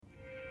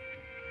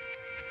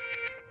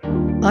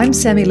I'm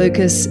Sami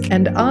Lukis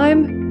and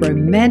I'm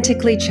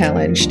romantically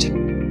challenged.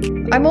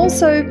 I'm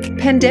also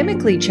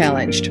pandemically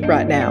challenged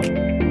right now.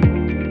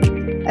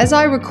 As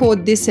I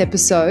record this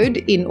episode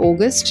in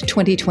August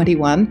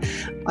 2021,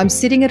 I'm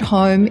sitting at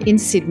home in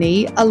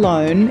Sydney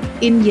alone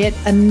in yet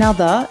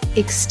another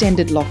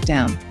extended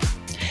lockdown.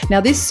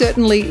 Now, this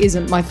certainly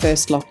isn't my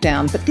first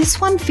lockdown, but this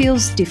one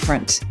feels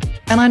different.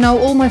 And I know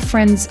all my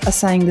friends are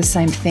saying the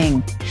same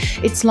thing.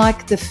 It's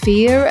like the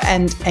fear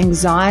and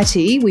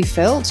anxiety we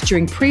felt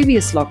during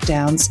previous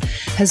lockdowns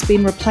has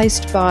been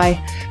replaced by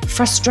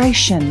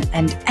frustration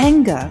and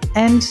anger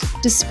and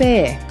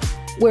despair.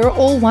 We're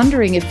all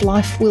wondering if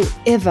life will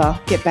ever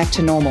get back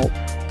to normal.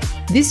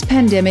 This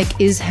pandemic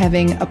is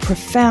having a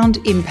profound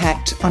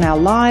impact on our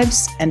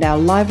lives and our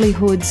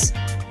livelihoods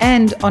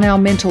and on our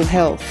mental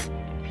health.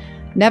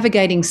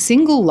 Navigating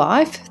single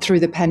life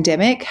through the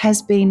pandemic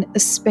has been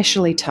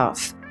especially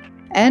tough.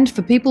 And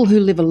for people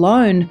who live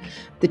alone,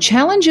 the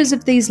challenges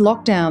of these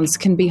lockdowns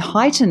can be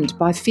heightened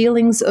by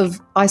feelings of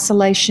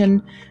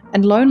isolation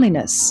and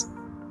loneliness.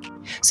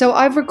 So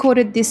I've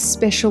recorded this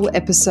special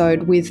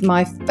episode with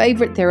my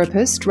favourite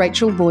therapist,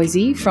 Rachel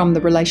Voysey from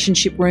the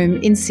Relationship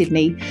Room in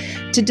Sydney,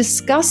 to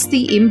discuss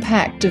the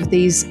impact of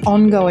these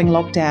ongoing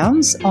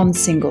lockdowns on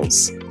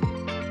singles.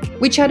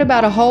 We chat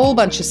about a whole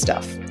bunch of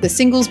stuff. The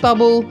singles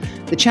bubble,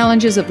 the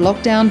challenges of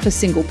lockdown for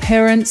single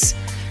parents.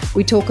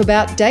 We talk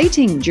about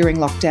dating during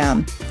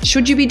lockdown.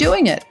 Should you be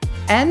doing it?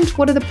 And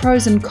what are the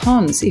pros and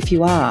cons if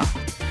you are?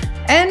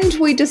 And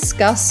we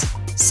discuss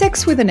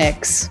sex with an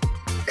ex.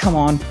 Come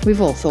on,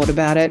 we've all thought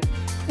about it.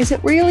 Is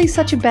it really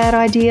such a bad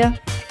idea?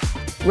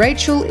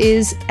 Rachel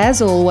is,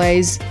 as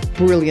always,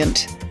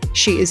 brilliant.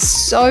 She is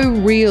so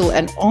real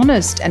and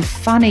honest and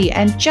funny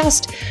and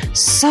just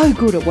so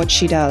good at what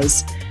she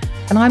does.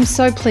 And I'm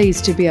so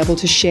pleased to be able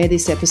to share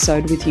this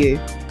episode with you.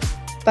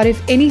 But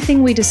if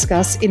anything we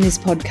discuss in this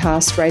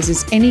podcast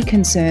raises any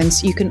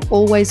concerns, you can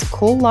always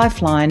call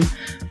Lifeline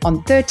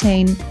on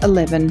 13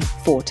 11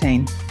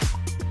 14.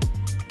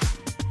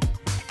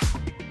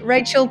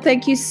 Rachel,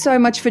 thank you so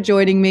much for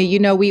joining me. You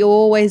know, we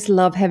always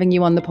love having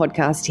you on the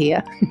podcast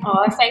here.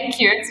 Oh, thank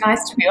you. It's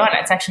nice to be on.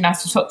 It's actually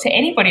nice to talk to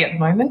anybody at the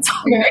moment. So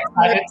I'm very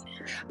excited.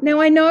 Now,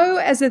 I know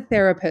as a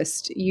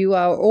therapist, you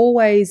are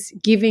always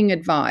giving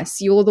advice.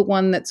 You're the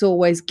one that's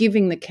always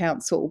giving the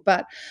counsel.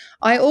 But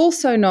I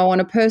also know on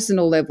a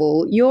personal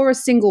level, you're a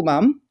single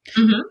mum.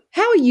 Mm-hmm.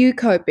 How are you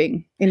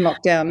coping in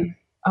lockdown?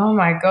 Oh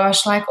my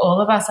gosh, like all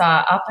of us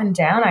are up and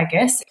down, I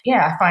guess.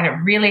 Yeah, I find it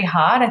really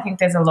hard. I think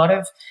there's a lot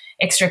of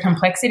extra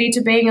complexity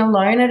to being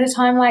alone at a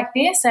time like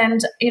this.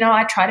 And, you know,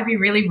 I try to be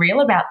really real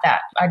about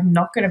that. I'm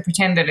not going to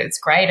pretend that it's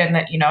great and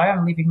that, you know,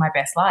 I'm living my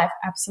best life.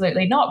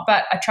 Absolutely not.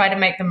 But I try to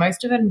make the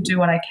most of it and do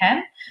what I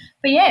can.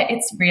 But yeah,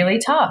 it's really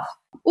tough.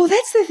 Well,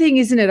 that's the thing,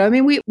 isn't it? I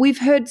mean, we've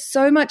heard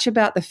so much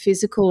about the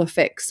physical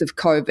effects of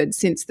COVID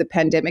since the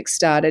pandemic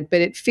started,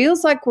 but it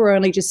feels like we're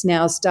only just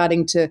now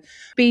starting to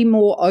be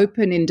more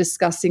open in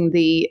discussing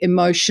the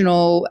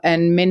emotional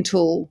and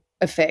mental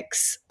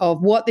effects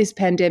of what this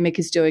pandemic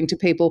is doing to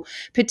people,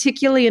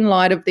 particularly in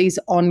light of these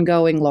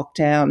ongoing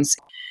lockdowns.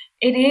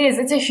 It is.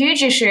 It's a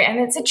huge issue and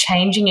it's a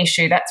changing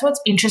issue. That's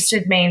what's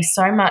interested me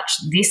so much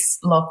this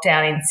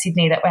lockdown in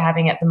Sydney that we're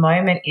having at the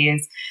moment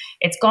is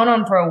it's gone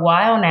on for a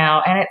while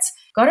now and it's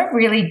got a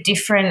really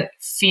different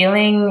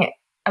feeling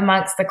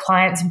amongst the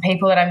clients and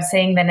people that I'm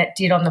seeing than it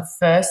did on the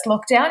first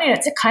lockdown. And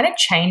it's a kind of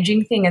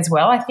changing thing as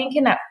well. I think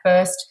in that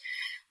first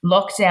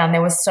lockdown,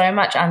 there was so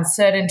much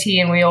uncertainty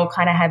and we all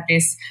kind of had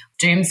this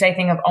doomsday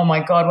thing of, oh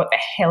my God, what the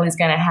hell is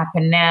going to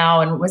happen now?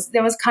 And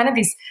there was kind of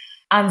this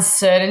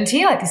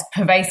uncertainty, like this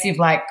pervasive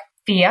like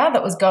fear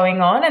that was going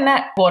on, and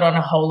that brought on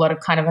a whole lot of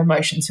kind of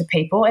emotions for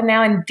people. And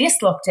now in this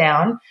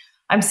lockdown,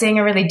 I'm seeing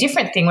a really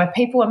different thing where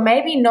people are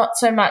maybe not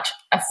so much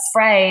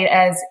afraid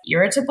as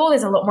irritable.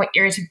 There's a lot more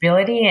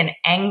irritability and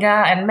anger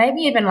and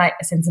maybe even like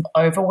a sense of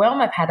overwhelm.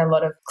 I've had a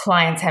lot of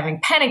clients having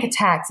panic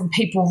attacks and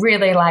people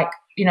really like,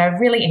 you know,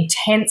 really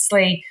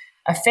intensely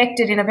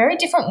affected in a very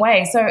different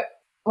way. So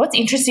what's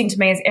interesting to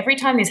me is every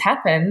time this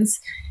happens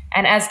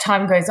and as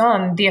time goes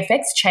on, the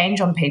effects change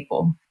on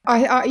people.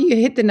 You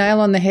hit the nail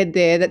on the head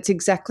there. That's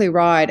exactly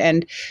right.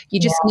 And you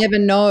just never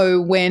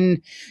know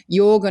when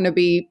you're going to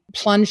be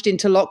plunged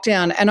into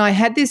lockdown. And I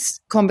had this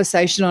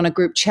conversation on a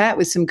group chat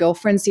with some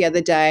girlfriends the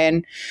other day,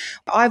 and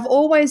I've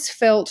always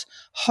felt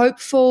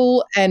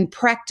hopeful and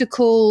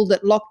practical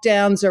that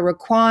lockdowns are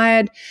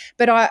required.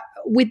 But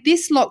with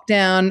this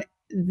lockdown,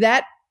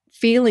 that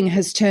feeling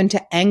has turned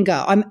to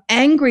anger. I'm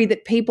angry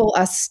that people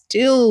are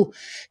still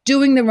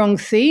doing the wrong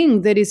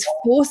thing that is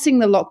forcing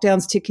the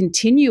lockdowns to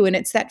continue. And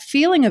it's that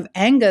feeling of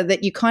anger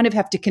that you kind of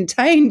have to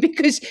contain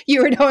because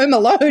you're at home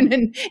alone.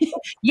 And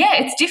yeah,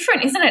 it's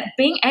different, isn't it?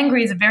 Being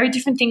angry is a very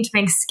different thing to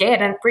being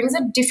scared, and it brings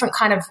a different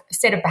kind of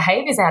set of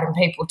behaviors out in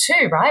people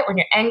too, right? When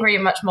you're angry,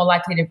 you're much more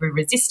likely to be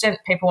resistant.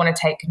 People want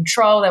to take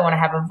control. They want to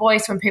have a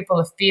voice. When people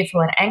are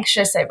fearful and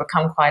anxious, they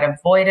become quite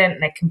avoidant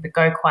and they can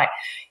go quite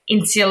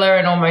insular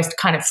and almost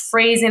kind of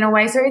freeze in a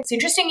way. So it's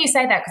interesting you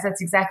say that, because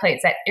that's exactly,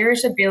 it's that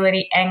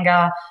irritability,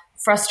 anger,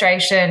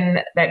 frustration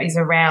that is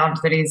around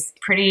that is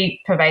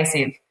pretty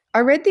pervasive. I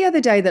read the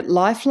other day that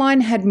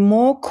Lifeline had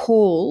more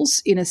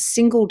calls in a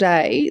single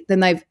day than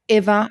they've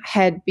ever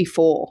had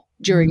before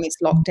during this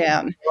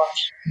lockdown.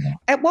 Yeah.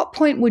 At what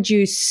point would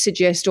you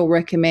suggest or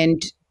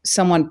recommend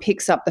someone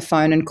picks up the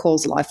phone and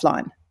calls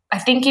Lifeline? I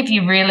think if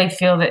you really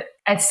feel that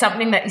it's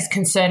something that is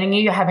concerning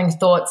you, you're having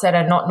thoughts that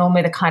are not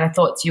normally the kind of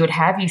thoughts you would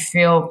have, you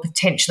feel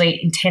potentially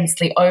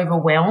intensely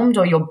overwhelmed,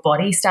 or your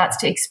body starts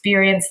to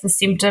experience the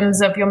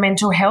symptoms of your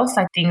mental health,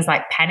 like things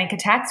like panic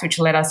attacks, which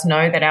let us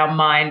know that our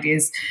mind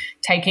is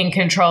taking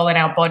control and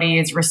our body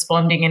is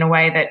responding in a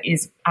way that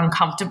is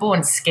uncomfortable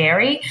and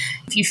scary.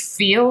 If you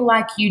feel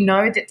like you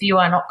know that you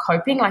are not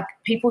coping, like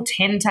people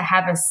tend to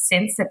have a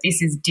sense that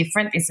this is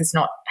different, this is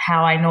not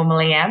how I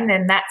normally am,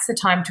 then that's the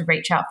time to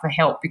reach out for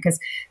help, because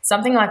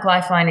something like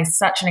Lifeline is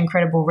such an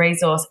incredible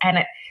resource, and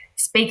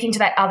speaking to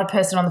that other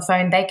person on the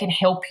phone, they can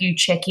help you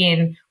check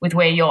in with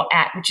where you're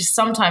at, which is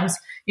sometimes,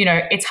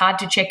 it's hard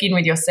to check in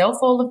with yourself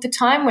all of the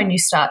time when you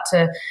start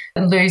to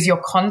lose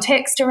your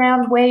context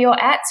around where you're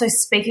at. So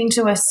speaking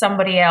to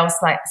somebody else,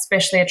 like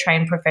especially a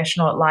trained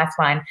professional at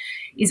Lifeline,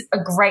 is a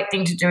great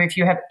thing to do if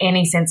you have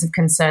any sense of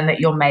concern that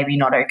you're maybe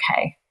not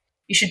okay.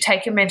 You should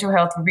take your mental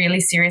health really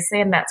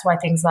seriously, and that's why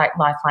things like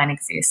Lifeline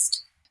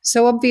exist.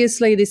 So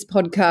obviously this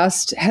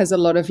podcast has a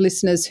lot of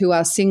listeners who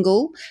are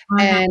single,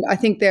 and I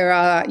think there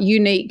are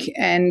unique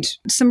and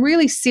some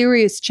really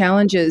serious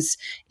challenges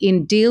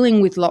in dealing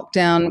with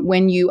lockdown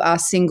when you are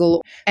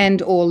single and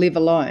or live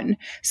alone.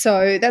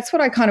 So that's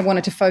what I kind of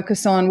wanted to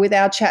focus on with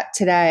our chat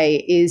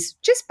today, is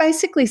just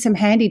basically some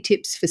handy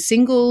tips for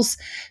singles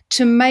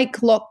to make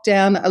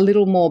lockdown a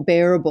little more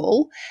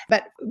bearable.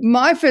 But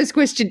my first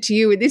question to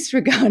you in this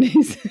regard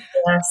is,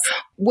 yes,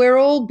 we're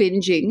all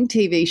binging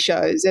TV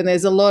shows, and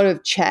there's a lot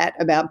of chat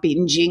about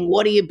binging.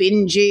 What are you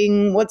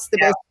binging? What's the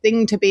best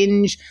thing to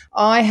binge?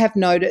 I have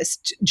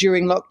noticed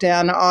during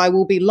lockdown I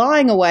will be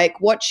lying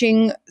awake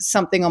watching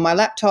something on my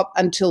laptop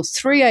until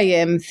 3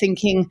 a.m.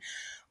 thinking,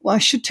 well, I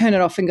should turn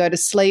it off and go to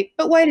sleep.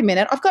 But wait a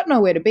minute, I've got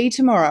nowhere to be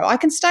tomorrow. I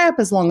can stay up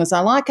as long as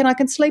I like and I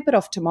can sleep it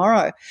off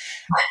tomorrow.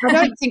 I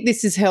don't think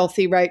this is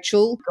healthy,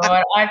 Rachel.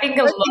 God, I think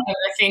a lot of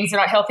the things are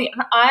not healthy.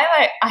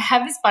 I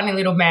have this funny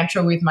little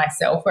mantra with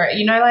myself where,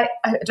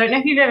 I don't know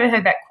if you've ever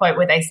heard that quote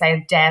where they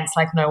say, dance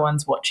like no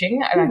one's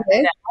watching.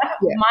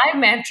 My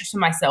mantra to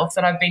myself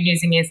that I've been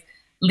using is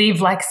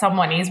live like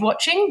someone is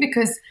watching,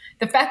 because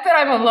the fact that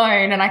I'm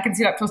alone and I can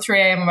sit up till 3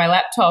 a.m. on my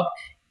laptop,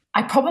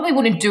 I probably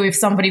wouldn't do if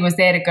somebody was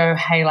there to go,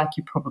 hey, like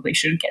you probably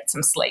should get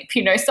some sleep.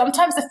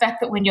 Sometimes the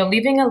fact that when you're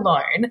living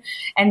alone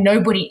and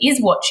nobody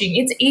is watching,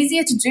 it's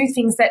easier to do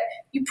things that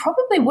you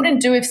probably wouldn't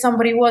do if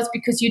somebody was,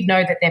 because you'd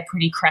know that they're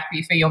pretty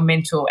crappy for your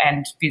mental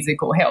and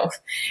physical health.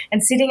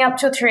 And sitting up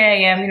till 3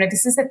 a.m.,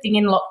 this is the thing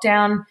in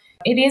lockdown.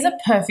 It is a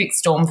perfect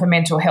storm for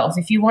mental health.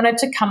 If you wanted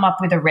to come up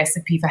with a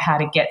recipe for how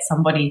to get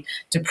somebody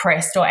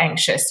depressed or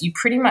anxious, you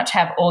pretty much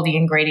have all the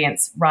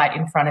ingredients right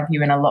in front of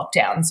you in a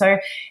lockdown. So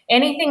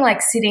anything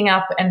like sitting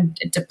up and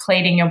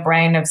depleting your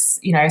brain of,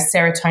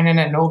 serotonin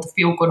and all the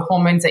feel-good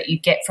hormones that you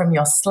get from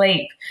your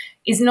sleep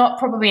is not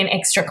probably an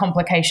extra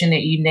complication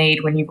that you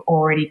need when you've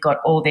already got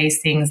all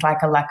these things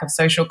like a lack of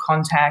social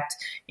contact,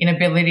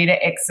 inability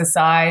to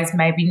exercise,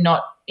 maybe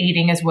not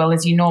eating as well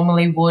as you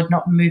normally would,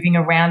 not moving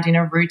around in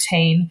a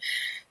routine,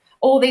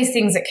 all these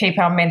things that keep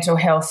our mental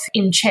health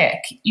in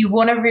check. You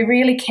want to be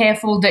really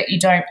careful that you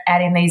don't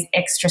add in these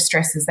extra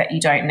stresses that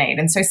you don't need.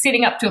 And so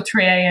sitting up till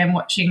 3 a.m.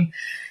 watching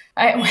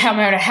no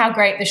matter how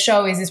great the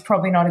show is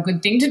probably not a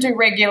good thing to do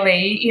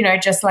regularly,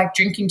 just like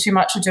drinking too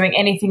much or doing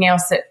anything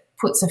else that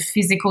puts a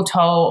physical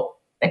toll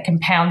that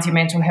compounds your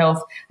mental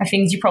health are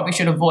things you probably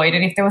should avoid.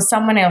 And if there was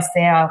someone else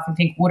there, I often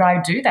think, would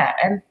I do that?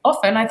 And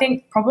often I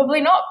think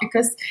probably not,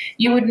 because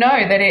you would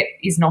know that it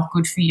is not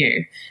good for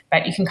you,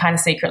 but you can kind of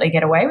secretly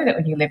get away with it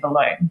when you live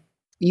alone.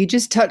 You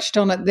just touched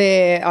on it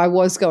there. I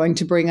was going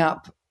to bring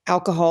up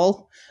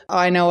alcohol.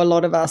 I know a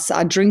lot of us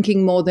are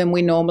drinking more than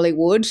we normally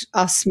would,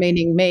 us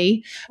meaning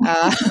me.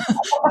 I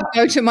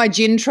go to my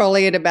gin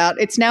trolley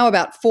it's now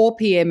about 4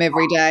 p.m.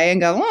 every day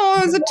and go,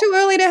 is it too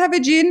early to have a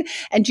gin?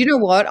 And do you know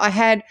what? I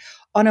had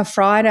on a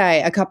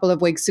Friday a couple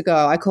of weeks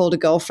ago, I called a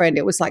girlfriend.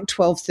 It was like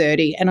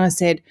 12:30 and I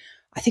said,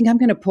 I think I'm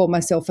going to pour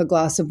myself a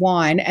glass of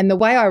wine. And the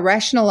way I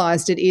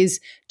rationalized it is,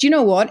 do you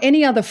know what?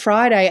 Any other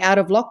Friday out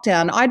of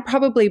lockdown, I'd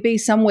probably be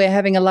somewhere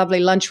having a lovely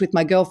lunch with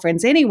my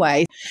girlfriends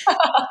anyway.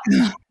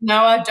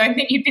 No, I don't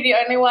think you'd be the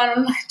only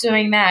one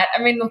doing that.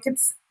 I mean, look,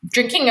 it's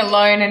drinking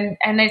alone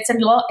and it's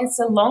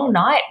a long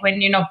night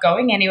when you're not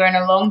going anywhere, and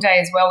a long day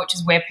as well, which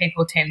is where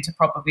people tend to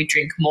probably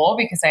drink more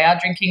because they are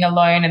drinking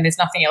alone and there's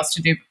nothing else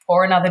to do but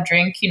pour another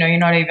drink. You're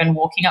not even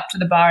walking up to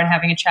the bar and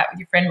having a chat with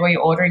your friend while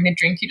you're ordering the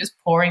drink. You're just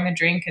pouring the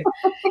drink, and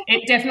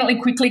it definitely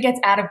quickly gets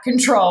out of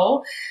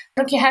control.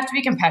 Look, you have to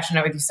be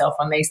compassionate with yourself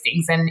on these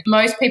things, and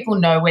most people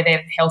know where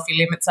their healthy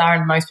limits are,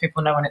 and most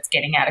people know when it's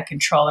getting out of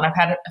control. And I've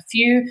had a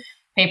few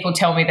people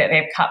tell me that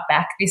they've cut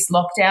back this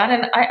lockdown,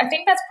 and I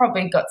think that's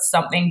probably got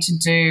something to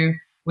do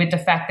with the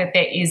fact that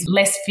there is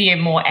less fear,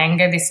 more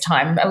anger this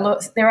time.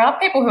 There are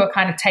people who are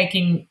kind of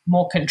taking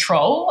more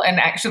control and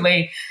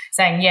actually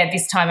saying, yeah,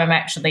 this time I'm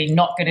actually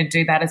not going to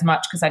do that as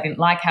much because I didn't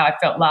like how I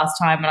felt last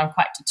time and I'm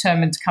quite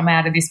determined to come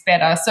out of this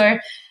better. So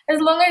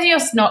as long as you're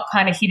not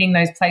kind of hitting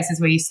those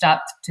places where you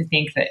start to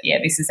think that, yeah,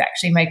 this is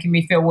actually making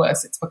me feel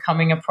worse, it's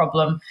becoming a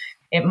problem,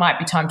 it might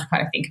be time to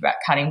kind of think about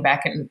cutting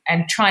back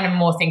and trying to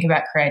more think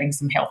about creating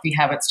some healthy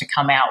habits to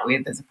come out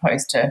with, as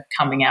opposed to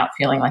coming out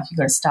feeling like you've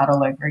got to start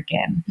all over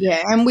again.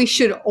 Yeah, and we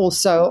should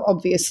also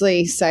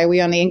obviously say we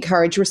only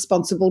encourage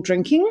responsible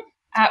drinking.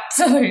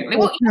 Absolutely.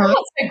 Well, you know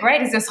what's so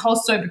great is this whole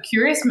sober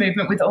curious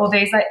movement with all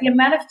these, like the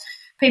amount of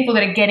people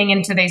that are getting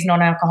into these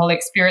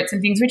non-alcoholic spirits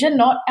and things which are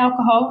not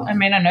alcohol. I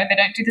mean, I know they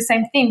don't do the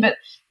same thing, but,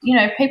 you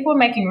know, people are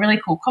making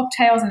really cool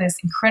cocktails and there's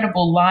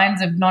incredible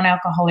lines of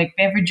non-alcoholic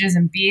beverages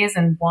and beers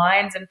and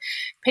wines, and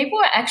people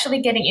are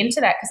actually getting into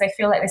that because they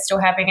feel like they're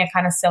still having a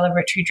kind of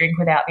celebratory drink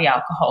without the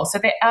alcohol. So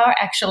there are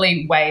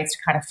actually ways to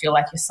kind of feel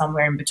like you're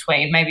somewhere in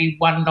between, maybe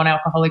one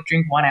non-alcoholic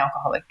drink, one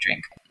alcoholic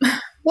drink.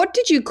 What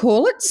did you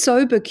call it?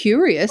 Sober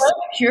curious? Sober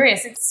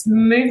curious. It's a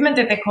movement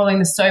that they're calling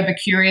the sober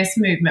curious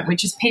movement,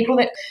 which is people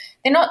that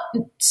they're not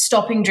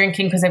stopping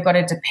drinking because they've got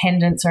a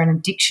dependence or an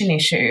addiction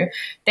issue.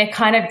 They're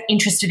kind of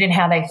interested in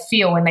how they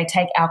feel when they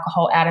take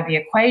alcohol out of the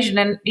equation.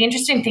 And the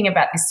interesting thing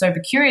about this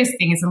sober curious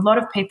thing is a lot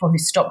of people who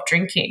stop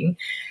drinking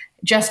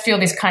just feel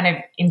this kind of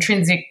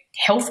intrinsic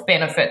health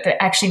benefit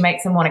that actually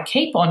makes them want to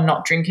keep on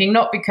not drinking,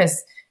 not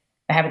because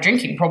they have a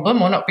drinking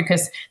problem or not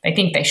because they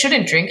think they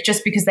shouldn't drink,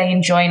 just because they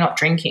enjoy not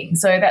drinking.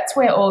 So that's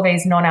where all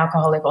these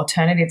non-alcoholic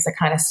alternatives are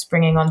kind of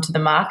springing onto the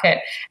market.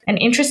 An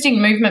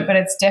interesting movement, but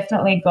it's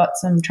definitely got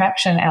some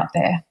traction out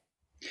there.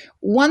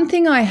 One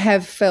thing I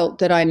have felt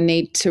that I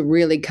need to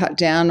really cut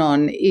down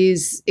on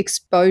is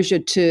exposure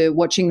to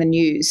watching the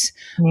news.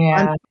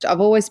 Yeah.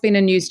 I've always been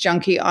a news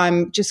junkie.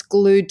 I'm just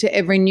glued to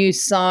every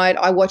news site.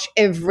 I watch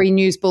every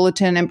news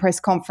bulletin and press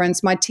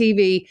conference. My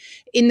TV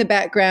in the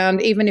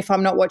background, even if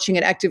I'm not watching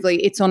it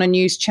actively, it's on a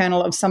news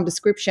channel of some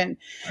description.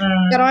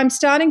 But I'm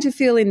starting to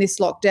feel in this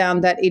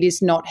lockdown that it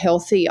is not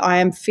healthy. I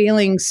am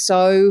feeling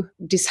so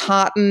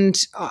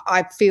disheartened.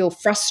 I feel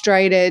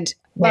frustrated.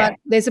 But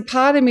there's a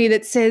part of me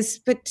that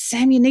says, but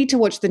Sam, you need to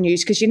watch the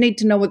news because you need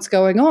to know what's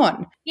going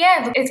on.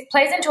 Yeah, it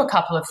plays into a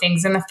couple of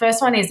things. And the first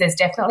one is there's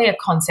definitely a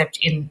concept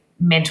in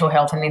mental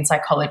health and in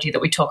psychology that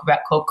we talk about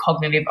called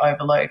cognitive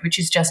overload, which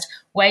is just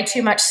way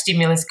too much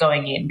stimulus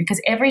going in, because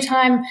every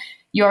time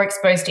you're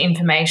exposed to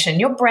information,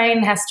 your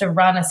brain has to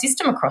run a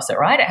system across it,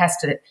 right? It has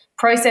to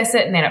process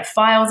it and then it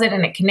files it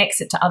and it connects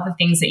it to other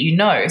things that you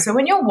know. So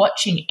when you're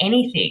watching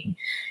anything,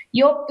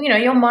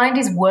 your mind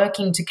is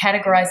working to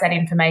categorize that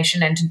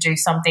information and to do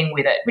something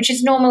with it, which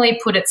is normally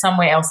put it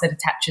somewhere else that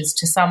attaches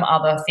to some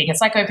other thing.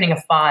 It's like opening a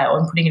file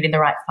and putting it in the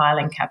right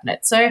filing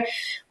cabinet. So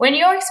when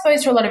you're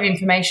exposed to a lot of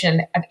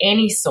information of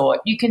any sort,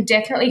 you can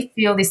definitely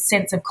feel this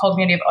sense of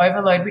cognitive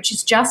overload, which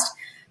is just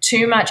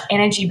too much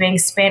energy being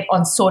spent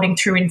on sorting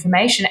through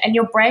information, and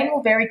your brain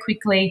will very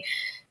quickly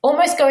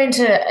almost go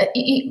into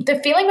the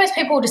feeling most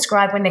people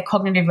describe when they're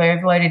cognitive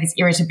overloaded is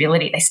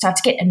irritability. They start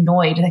to get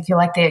annoyed. They feel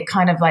like they're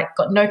kind of like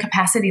got no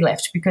capacity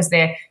left because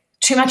they're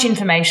too much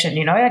information,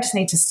 I just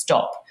need to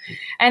stop.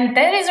 And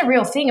that is a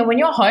real thing. And when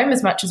you're home,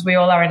 as much as we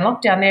all are in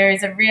lockdown, there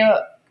is a real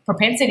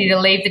propensity to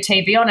leave the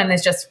TV on and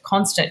there's just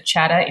constant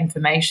chatter,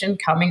 information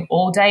coming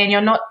all day, and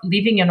you're not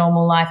living your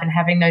normal life and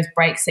having those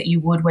breaks that you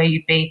would where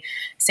you'd be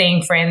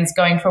seeing friends,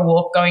 going for a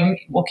walk,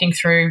 walking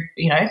through,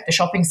 the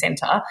shopping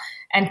centre,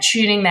 and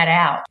tuning that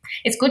out.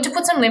 It's good to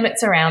put some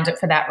limits around it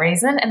for that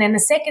reason. And then the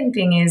second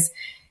thing is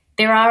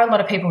there are a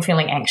lot of people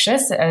feeling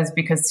anxious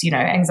because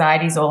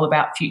anxiety is all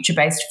about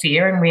future-based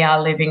fear, and we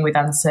are living with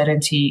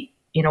uncertainty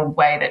in a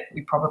way that we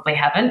probably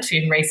haven't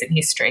in recent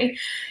history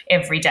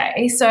every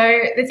day. So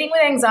the thing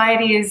with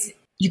anxiety is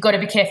you've got to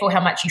be careful how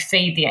much you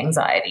feed the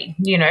anxiety.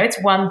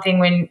 It's one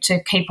thing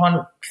to keep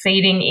on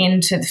feeding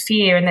into the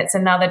fear, and that's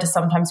another to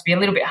sometimes be a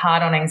little bit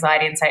hard on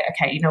anxiety and say,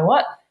 okay, you know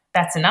what?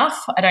 That's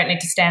enough. I don't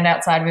need to stand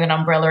outside with an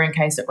umbrella in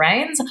case it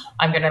rains.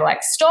 I'm going to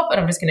stop and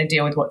I'm just going to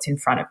deal with what's in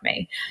front of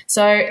me.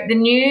 So the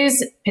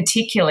news,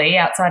 particularly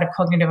outside of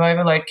cognitive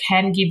overload,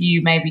 can give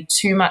you maybe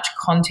too much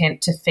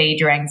content to feed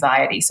your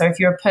anxiety. So if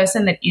you're a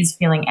person that is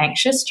feeling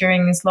anxious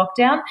during this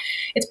lockdown,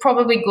 it's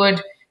probably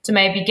good to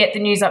maybe get the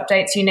news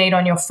updates you need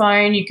on your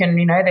phone. You can,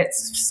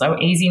 that's so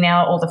easy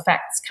now, all the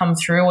facts come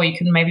through, or you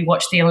can maybe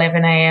watch the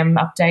 11 a.m.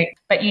 update,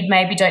 but you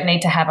maybe don't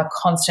need to have a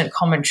constant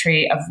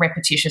commentary of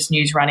repetitious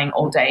news running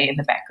all day in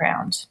the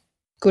background.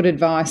 Good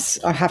advice.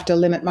 I have to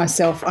limit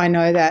myself. I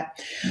know that.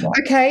 Yeah.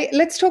 Okay,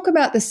 let's talk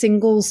about the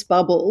singles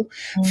bubble.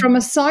 From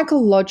a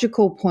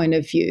psychological point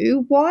of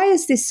view, why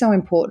is this so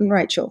important,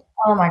 Rachel?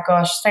 Oh my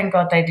gosh, thank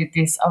God they did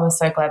this. I was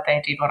so glad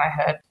they did when I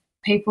heard.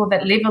 People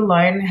that live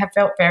alone have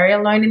felt very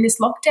alone in this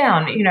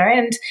lockdown,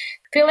 and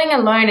feeling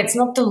alone, it's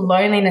not the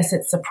loneliness,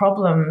 it's the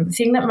problem. The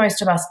thing that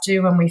most of us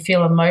do when we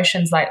feel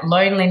emotions like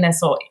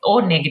loneliness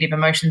or negative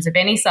emotions of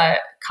any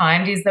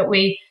kind is that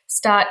we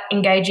start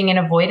engaging in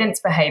avoidance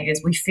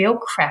behaviours. We feel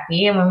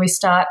crappy, and when we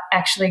start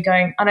actually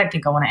going, I don't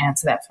think I want to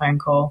answer that phone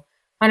call.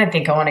 I don't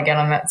think I want to get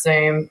on that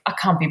Zoom. I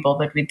can't be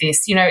bothered with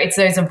this. It's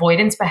those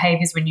avoidance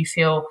behaviors when you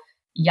feel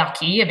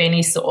yucky of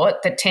any sort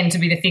that tend to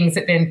be the things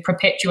that then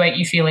perpetuate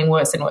you feeling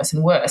worse and worse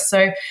and worse.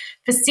 So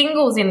for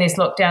singles in this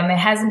lockdown, there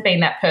hasn't been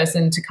that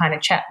person to kind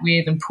of chat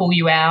with and pull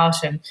you out.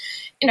 And,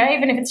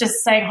 even if it's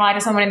just saying hi to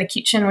someone in the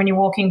kitchen when you're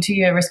walking to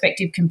your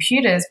respective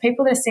computers,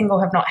 people that are single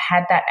have not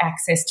had that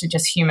access to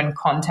just human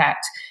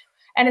contact.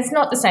 And it's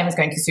not the same as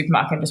going to the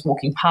supermarket and just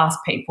walking past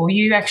people.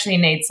 You actually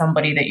need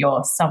somebody that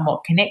you're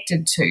somewhat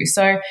connected to.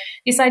 So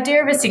this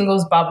idea of a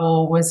singles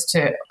bubble was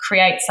to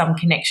create some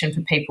connection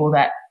for people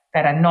that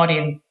are not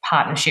in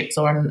partnerships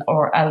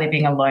or are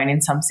living alone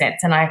in some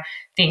sense. And I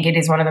think it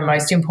is one of the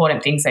most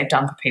important things they've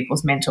done for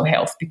people's mental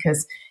health,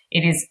 because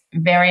it is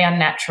very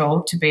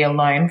unnatural to be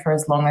alone for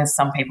as long as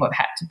some people have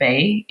had to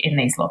be in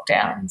these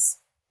lockdowns.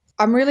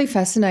 I'm really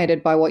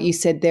fascinated by what you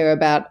said there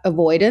about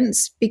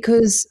avoidance,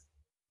 because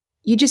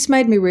you just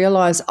made me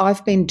realise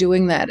I've been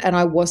doing that and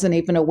I wasn't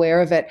even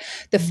aware of it.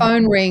 The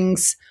phone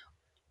rings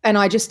and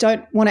I just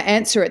don't want to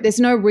answer it. There's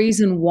no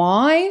reason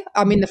why.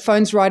 I mean, the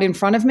phone's right in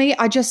front of me.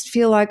 I just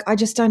feel like I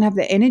just don't have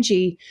the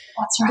energy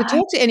to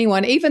talk to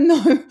anyone, even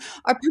though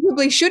I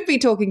probably should be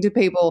talking to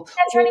people.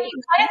 That's right.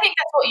 You kind of think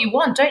that's what you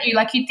want, don't you?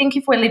 Like, you'd think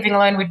if we're living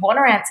alone, we'd want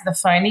to answer the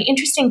phone. The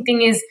interesting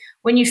thing is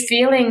when you're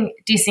feeling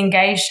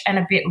disengaged and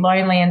a bit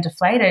lonely and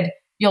deflated,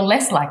 you're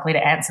less likely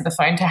to answer the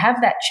phone, to have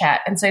that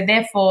chat. And so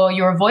therefore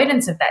your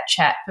avoidance of that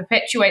chat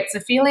perpetuates the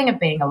feeling of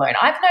being alone.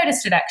 I've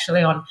noticed it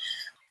actually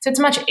so it's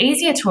much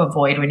easier to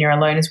avoid when you're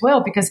alone as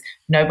well, because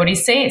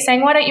nobody's saying,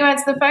 why don't you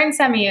answer the phone,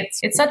 Sami?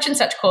 It's such and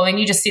such calling.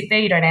 You just sit there,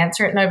 you don't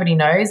answer it, nobody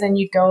knows, and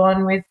you go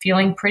on with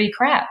feeling pretty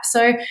crap.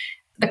 So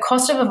the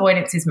cost of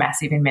avoidance is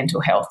massive in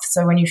mental health.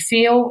 So when you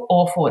feel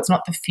awful, it's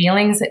not the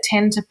feelings that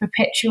tend to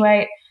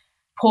perpetuate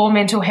poor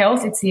mental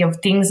health. It's the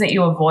things that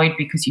you avoid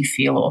because you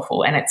feel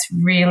awful. And it's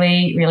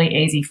really, really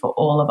easy for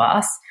all of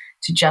us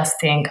to just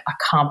think, I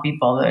can't be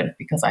bothered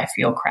because I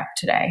feel crap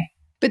today.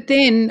 But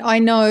then I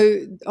know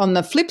on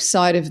the flip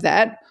side of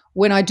that,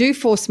 when I do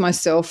force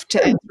myself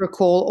to answer a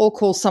call or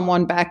call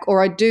someone back,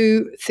 or I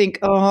do think,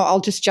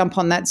 I'll just jump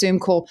on that Zoom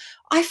call,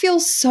 I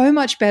feel so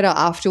much better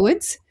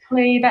afterwards.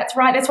 That's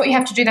right. That's what you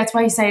have to do. That's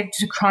why you say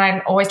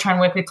to always try and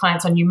work with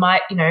clients on, you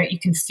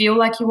can feel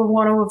like you will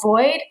want to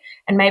avoid,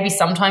 and maybe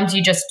sometimes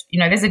you just,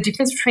 there's a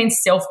difference between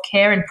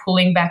self-care and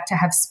pulling back to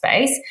have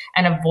space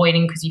and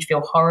avoiding because you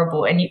feel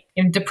horrible. And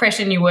in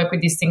depression, you work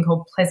with this thing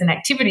called pleasant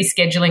activity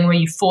scheduling, where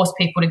you force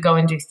people to go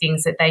and do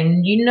things that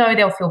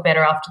they'll feel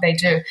better after they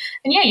do.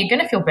 And yeah, you're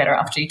going to feel better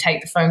after you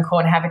take the phone call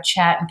and have a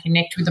chat and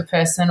connect with the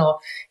person or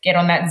get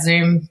on that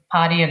Zoom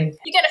party. And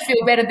you're going to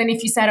feel better than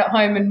if you sat at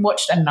home and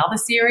watched another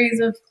series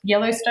of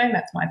Yellowstone.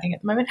 That's my thing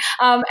at the moment.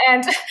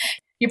 And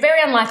you're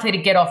very unlikely to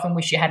get off and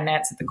wish you hadn't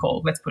answered the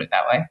call. Let's put it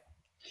that way.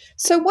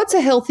 So what's a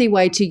healthy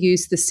way to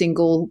use the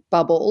single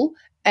bubble,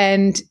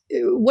 and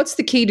what's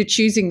the key to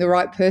choosing the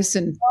right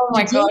person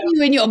to join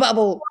you in your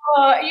bubble?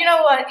 You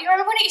know what? You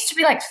remember when it used to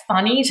be like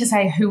funny to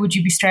say, who would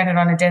you be stranded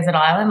on a desert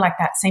island? Like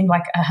that seemed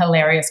like a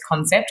hilarious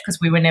concept because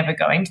we were never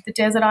going to the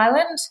desert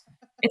island.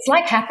 It's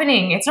like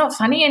happening. It's not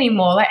funny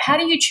anymore. Like, how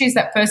do you choose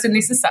that person?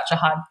 This is such a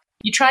hard.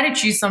 You try to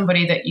choose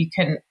somebody that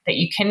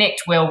you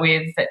connect well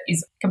with, that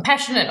is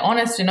compassionate,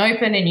 honest and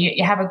open, and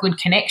you have a good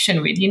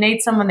connection with. You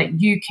need someone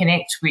that you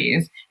connect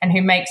with and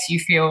who makes you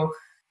feel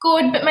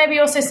good, but maybe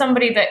also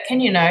somebody that can,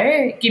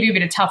 give you a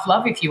bit of tough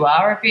love if you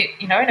are a bit,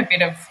 in a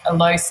bit of a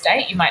low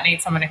state. You might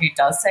need someone who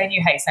does say to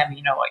you, hey, Sami,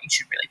 you know what, you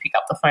should really pick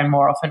up the phone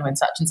more often when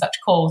such and such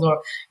calls, or,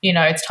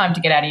 it's time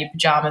to get out of your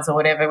pajamas or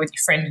whatever with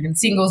your friend in the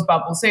singles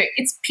bubble. So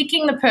it's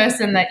picking the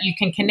person that you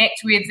can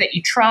connect with, that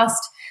you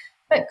trust.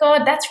 But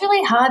God, that's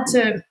really hard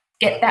to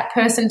get that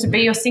person to be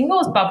your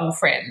singles bubble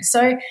friend.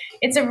 So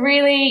it's a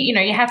really,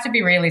 you have to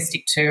be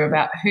realistic too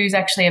about who's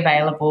actually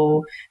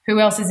available, who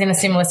else is in a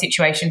similar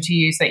situation to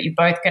you, so that you're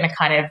both going to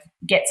kind of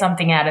get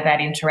something out of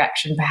that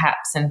interaction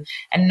perhaps, and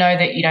know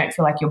that you don't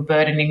feel like you're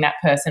burdening that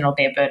person or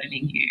they're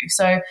burdening you.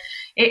 So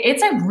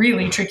it's a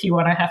really tricky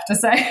one, I have to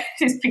say,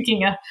 is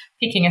picking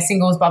a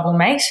singles bubble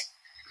mate.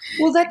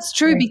 Well, that's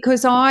true,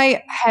 because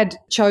I had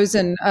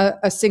chosen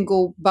a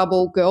single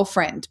bubble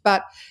girlfriend,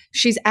 but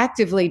she's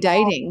actively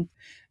dating.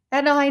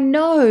 And I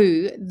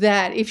know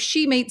that if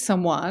she meets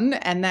someone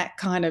and that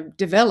kind of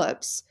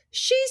develops,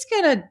 she's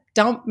going to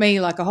dump me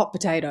like a hot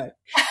potato.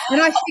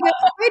 And I figure,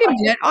 wait a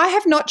minute, I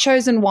have not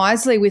chosen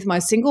wisely with my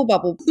single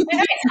bubble.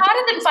 It's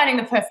harder than finding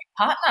the perfect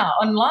partner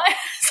online.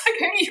 It's like,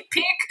 who do you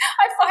pick?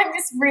 I find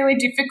this really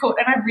difficult,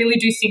 and I really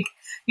do think,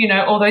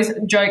 all those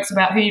jokes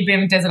about who you've been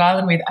on a desert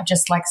island with are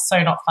just like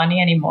so not funny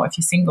anymore if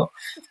you're single.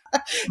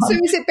 So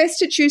is it best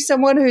to choose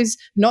someone who's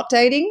not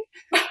dating?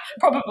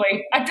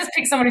 Probably. I just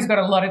pick someone who's got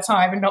a lot of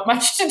time and not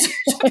much to do,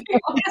 to be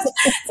honest,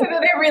 so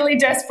that they're really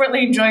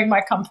desperately enjoying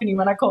my company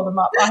when I call them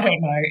up. I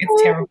don't know.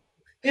 It's terrible.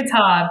 It's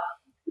hard.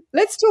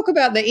 Let's talk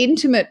about the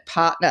intimate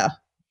partner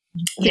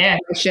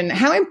situation. Yeah.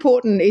 How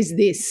important is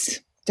this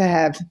to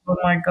have? Oh,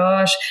 my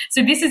gosh.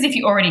 So this is if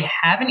you already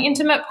have an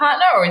intimate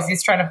partner, or is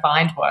this trying to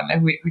find one?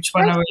 Which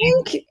one I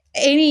think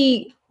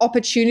any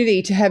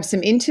opportunity to have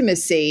some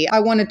intimacy, I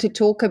wanted to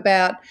talk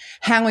about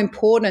how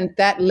important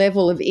that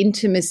level of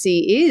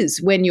intimacy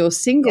is when you're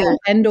single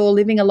and or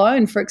living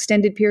alone for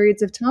extended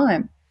periods of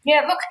time.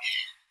 Yeah, look,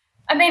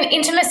 I mean,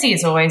 intimacy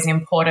is always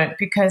important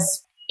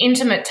because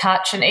intimate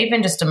touch and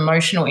even just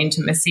emotional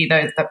intimacy,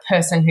 the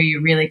person who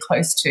you're really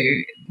close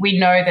to, we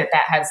know that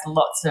has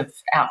lots of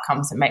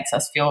outcomes that makes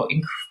us feel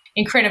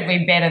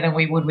incredibly better than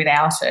we would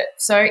without it.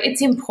 So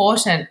it's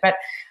important. But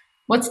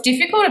what's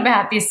difficult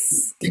about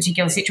this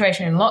particular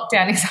situation in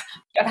lockdown is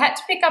I've had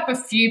to pick up a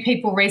few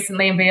people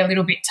recently and be a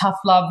little bit tough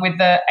love with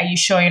are you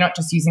sure you're not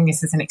just using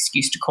this as an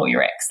excuse to call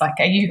your ex? Like,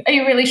 are you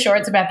really sure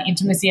it's about the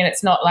intimacy and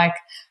it's not like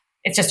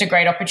it's just a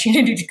great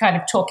opportunity to kind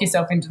of talk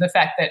yourself into the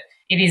fact that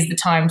it is the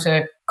time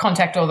to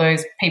contact all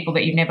those people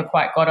that you've never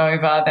quite got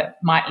over that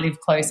might live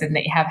close and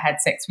that you have had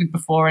sex with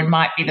before and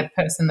might be the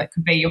person that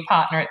could be your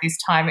partner at this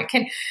time.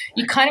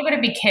 You kind of got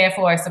to be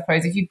careful, I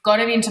suppose, if you've got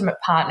an intimate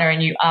partner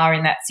and you are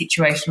in that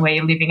situation where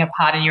you're living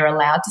apart and you're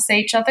allowed to see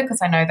each other,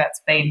 because I know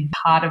that's been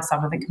part of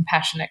some of the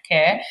compassionate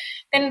care,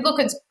 then look,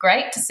 it's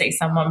great to see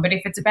someone. But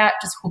if it's about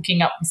just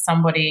hooking up with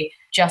somebody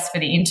just for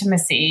the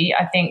intimacy,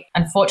 I think,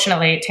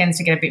 unfortunately, it tends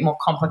to get a bit more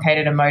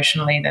complicated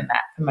emotionally than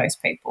that for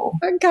most people.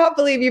 I can't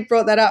believe you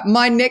brought that up.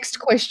 My next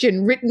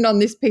question, written on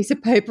this piece of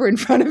paper in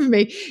front of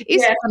me,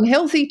 is it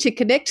unhealthy to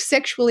connect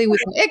sexually with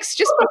an ex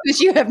just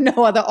because you have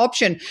no other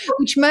option,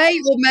 which may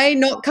or may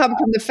not come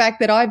from the fact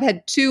that I've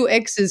had 2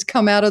 exes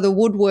come out of the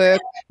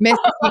woodwork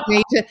messaging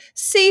me to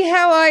see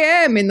how I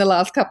am in the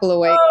last couple of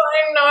weeks. Oh,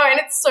 I know, and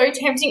it's so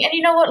tempting. And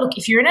you know what? Look,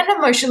 if you're in an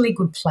emotionally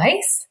good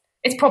place,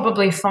 it's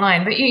probably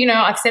fine. But, you know,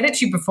 I've said it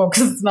to you before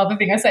because it's another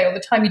thing I say all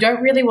the time. You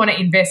don't really want to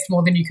invest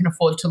more than you can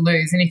afford to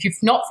lose. And if you're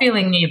not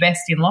feeling your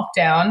best in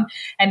lockdown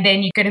and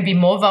then you're going to be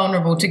more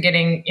vulnerable to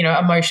getting, you know,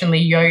 emotionally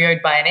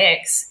yo-yoed by an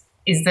ex,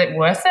 is that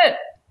worth it?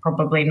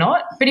 Probably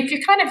not. But if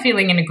you're kind of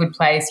feeling in a good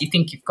place, you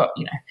think you've got,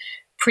 you know,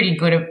 pretty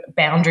good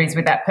boundaries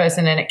with that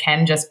person and it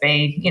can just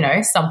be, you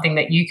know, something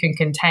that you can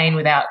contain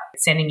without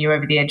sending you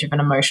over the edge of an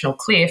emotional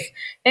cliff,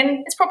 then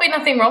there's probably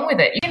nothing wrong with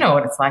it. You know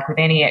what it's like with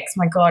any ex.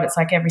 My God, it's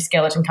like every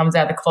skeleton comes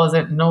out of the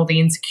closet and all the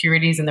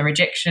insecurities and the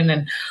rejection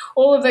and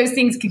all of those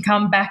things can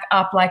come back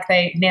up like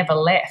they never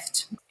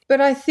left.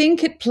 But I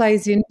think it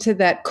plays into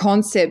that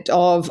concept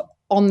of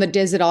on the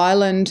desert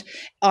island,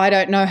 I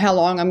don't know how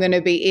long I'm going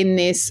to be in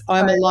this.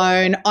 I'm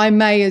alone. I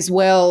may as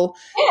well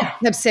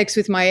have sex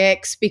with my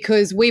ex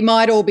because we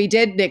might all be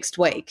dead next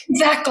week.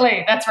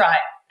 Exactly. That's right.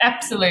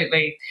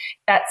 Absolutely.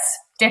 That's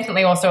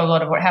definitely also a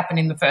lot of what happened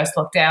in the first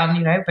lockdown,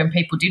 you know, when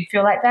people did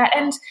feel like that.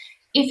 And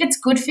if it's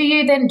good for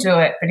you, then do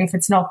it. But if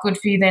it's not good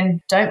for you,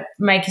 then don't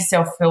make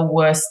yourself feel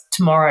worse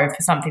tomorrow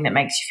for something that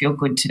makes you feel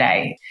good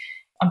today.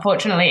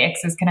 Unfortunately,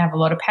 exes can have a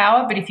lot of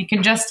power, but if you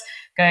can just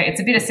go, it's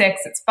a bit of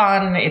sex, it's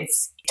fun,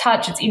 it's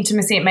touch, it's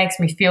intimacy, it makes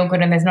me feel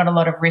good and there's not a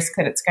lot of risk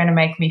that it's going to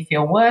make me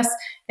feel worse,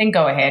 then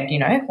go ahead, you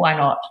know, why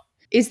not?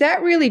 Is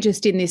that really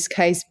just in this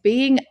case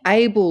being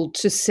able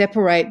to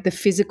separate the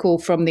physical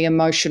from the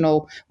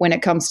emotional when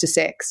it comes to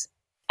sex?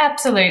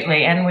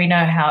 Absolutely, and we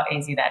know how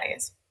easy that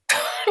is.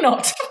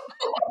 Not.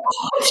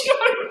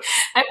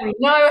 And we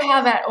know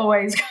how that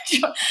always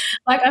goes.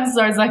 Like, I'm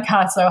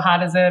so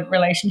hard as a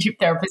relationship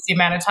therapist, the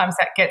amount of times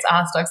that gets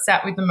asked. I've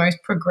sat with the most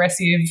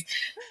progressive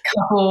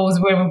couples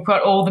where we've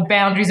got all the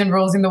boundaries and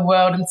rules in the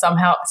world and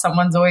somehow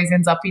someone's always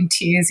ends up in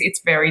tears.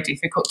 It's very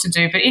difficult to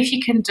do. But if you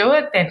can do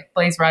it, then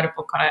please write a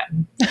book on it.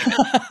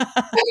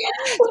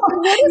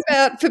 What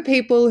about for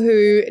people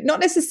who, not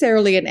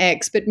necessarily an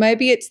ex, but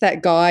maybe it's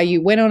that guy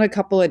you went on a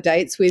couple of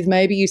dates with,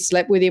 maybe you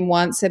slept with him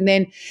once and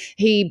then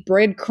he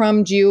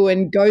breadcrumbed you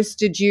and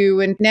ghosted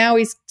you and now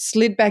he's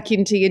slid back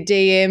into your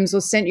DMs or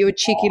sent you a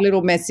cheeky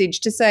little message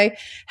to say,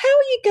 how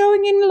are you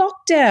going in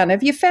lockdown?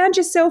 Have you found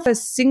yourself a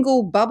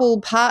single bubble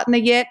partner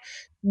yet?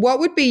 What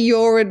would be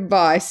your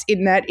advice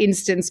in that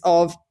instance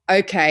of,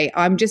 okay,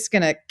 I'm just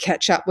going to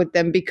catch up with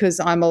them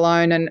because I'm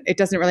alone and it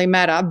doesn't really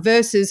matter,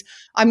 versus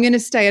I'm going to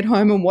stay at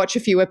home and watch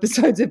a few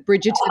episodes of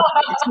Bridgerton.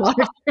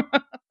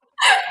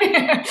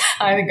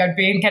 I think I'd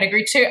be in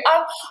category 2.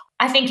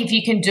 I think if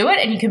you can do it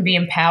and you can be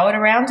empowered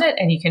around it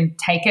and you can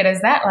take it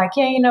as that, like,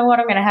 yeah, you know what,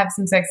 I'm going to have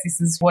some sex,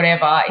 this is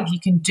whatever. If you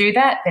can do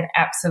that, then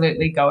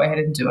absolutely go ahead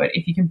and do it.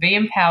 If you can be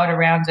empowered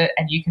around it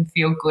and you can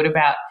feel good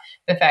about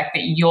the fact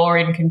that you're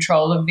in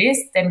control of this,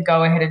 then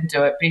go ahead and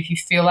do it. But if you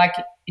feel like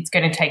it's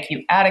going to take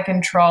you out of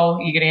control,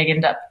 you're going to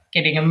end up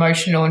getting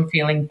emotional and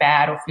feeling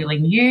bad or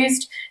feeling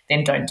used,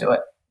 then don't do it.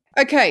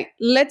 Okay,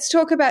 let's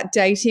talk about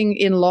dating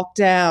in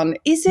lockdown.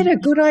 Is it a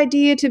good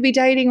idea to be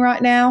dating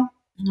right now?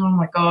 Oh,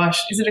 my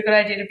gosh. Is it a good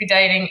idea to be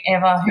dating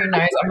ever? Who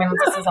knows? I mean,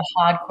 this is a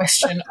hard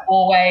question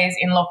always.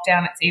 In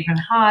lockdown, it's even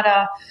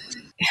harder.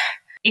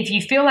 If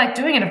you feel like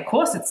doing it, of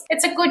course,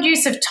 it's a good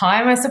use of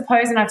time, I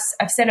suppose. And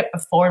I've said it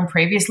before in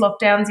previous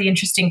lockdowns. The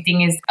interesting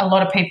thing is a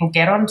lot of people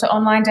get onto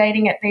online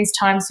dating at these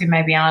times who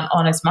maybe aren't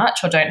on as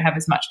much or don't have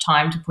as much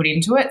time to put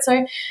into it.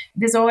 So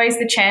there's always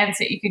the chance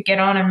that you could get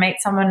on and meet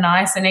someone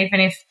nice. And even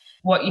if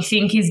what you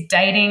think is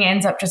dating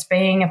ends up just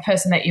being a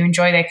person that you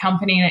enjoy their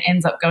company and it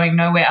ends up going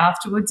nowhere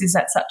afterwards, is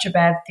that such a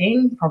bad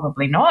thing?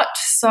 Probably not.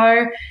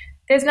 So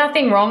there's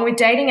nothing wrong with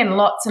dating, and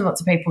lots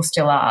of people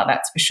still are,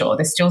 that's for sure.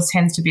 There still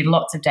tends to be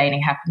lots of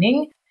dating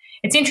happening.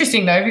 It's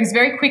interesting though, because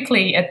very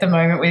quickly at the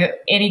moment with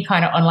any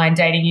kind of online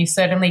dating, you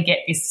certainly get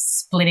this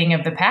splitting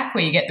of the pack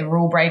where you get the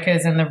rule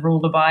breakers and the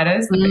rule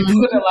abiders, the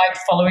people that are like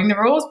following the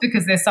rules,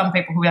 because there's some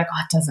people who are like,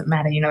 oh, it doesn't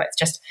matter, it's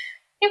just,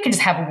 you can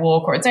just have a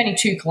walk, or it's only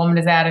 2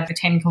 kilometres out of the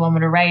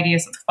 10-kilometre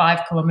radius or the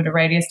 5-kilometre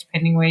radius,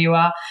 depending where you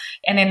are.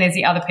 And then there's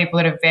the other people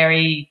that are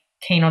very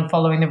keen on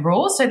following the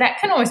rules. So that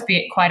can always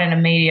be quite an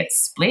immediate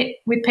split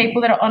with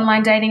people that are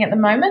online dating at the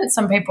moment.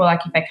 Some people, like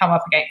if they come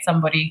up against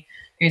somebody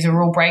who's a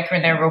rule breaker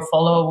and they're a real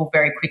follower, will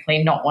very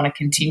quickly not want to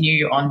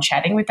continue on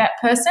chatting with that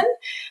person.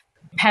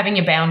 Having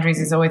your boundaries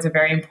is always a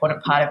very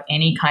important part of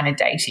any kind of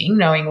dating,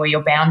 knowing where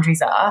your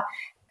boundaries are.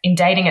 In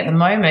dating at the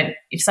moment,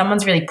 if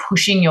someone's really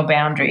pushing your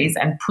boundaries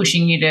and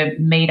pushing you to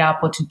meet up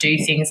or to do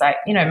things like,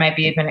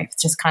 maybe even if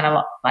it's just kind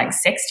of like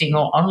sexting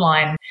or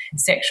online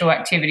sexual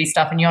activity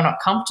stuff and you're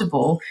not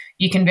comfortable,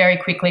 you can very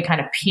quickly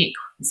kind of pick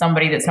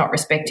somebody that's not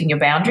respecting your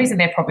boundaries, and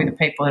they're probably the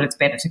people that it's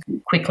better to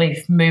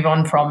quickly move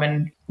on from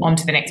and on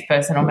to the next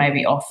person, or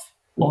maybe off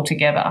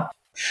altogether.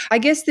 I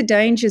guess the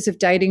dangers of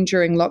dating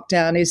during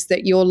lockdown is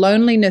that your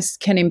loneliness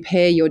can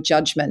impair your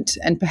judgment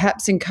and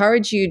perhaps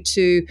encourage you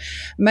to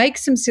make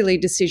some silly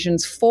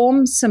decisions,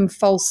 form some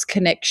false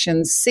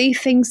connections, see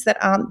things that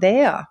aren't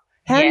there.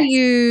 How do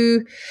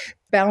you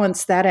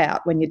balance that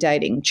out when you're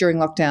dating during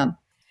lockdown?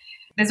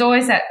 There's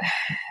always that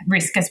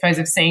risk, I suppose,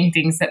 of seeing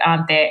things that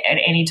aren't there at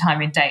any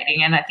time in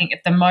dating. And I think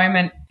at the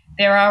moment,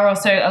 there are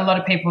also a lot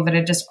of people that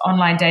are just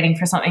online dating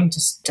for something to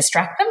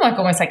distract them, like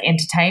almost like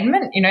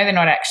entertainment. They're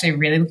not actually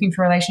really looking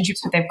for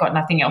relationships, but they've got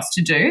nothing else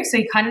to do. So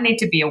you kind of need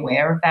to be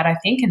aware of that, I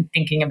think, and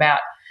thinking about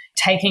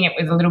taking it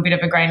with a little bit of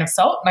a grain of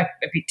salt, like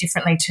a bit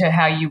differently to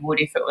how you would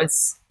if it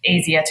was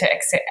easier to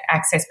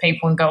access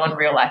people and go on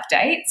real life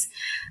dates.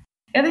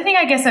 The other thing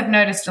I guess I've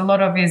noticed a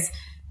lot of is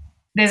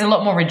there's a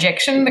lot more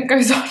rejection that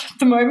goes on at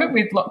the moment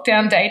with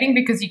lockdown dating,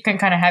 because you can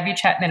kind of have your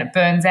chat and then it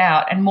burns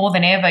out. And more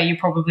than ever, you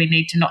probably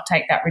need to not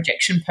take that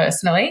rejection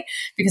personally,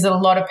 because a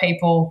lot of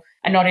people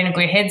are not in a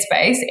good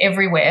headspace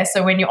everywhere.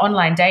 So when you're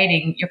online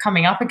dating, you're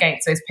coming up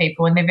against those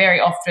people, and they're very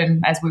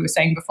often, as we were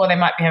saying before, they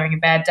might be having a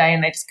bad day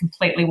and they just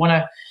completely want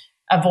to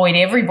avoid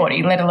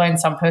everybody, let alone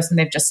some person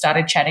they've just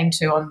started chatting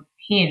to on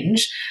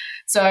Hinge.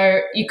 So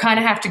you kind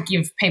of have to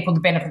give people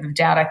the benefit of the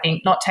doubt, I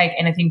think, not take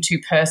anything too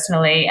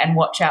personally, and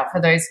watch out for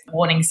those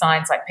warning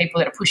signs like people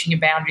that are pushing your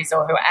boundaries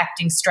or who are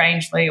acting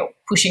strangely or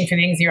pushing for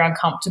things you're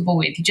uncomfortable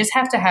with. You just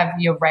have to have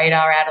your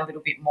radar out a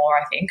little bit more,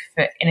 I think,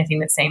 for anything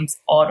that seems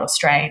odd or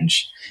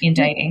strange in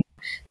dating.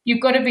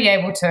 You've got to be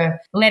able to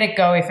let it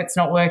go if it's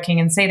not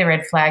working and see the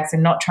red flags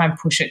and not try and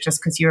push it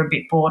just because you're a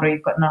bit bored or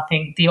you've got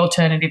nothing. The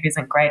alternative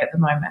isn't great at the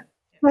moment.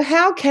 Well,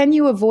 how can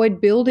you avoid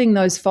building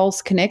those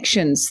false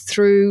connections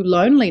through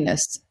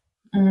loneliness?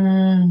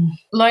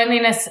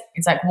 Loneliness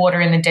is like water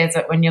in the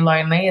desert when you're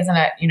lonely, isn't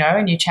it?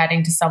 And you're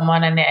chatting to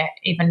someone and they're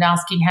even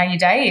asking how your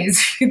day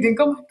is. You think,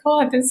 oh my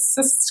God, this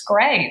is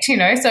great,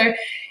 So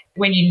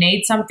when you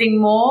need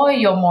something more,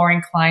 you're more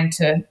inclined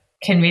to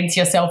convince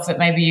yourself that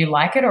maybe you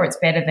like it or it's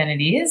better than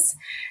it is.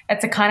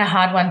 It's a kind of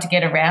hard one to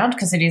get around,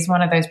 because it is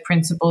one of those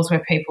principles where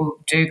people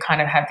do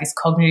kind of have this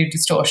cognitive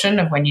distortion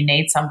of when you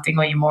need something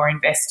or you're more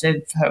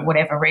invested for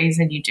whatever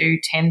reason, you do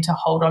tend to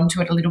hold on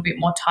to it a little bit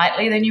more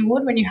tightly than you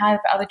would when you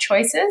have other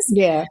choices.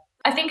 Yeah.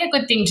 I think a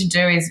good thing to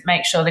do is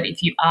make sure that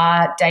if you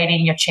are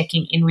dating, you're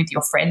checking in with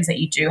your friends that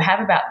you do have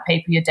about the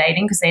people you're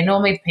dating, because they're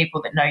normally the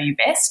people that know you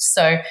best.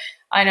 So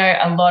I know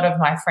a lot of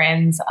my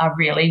friends are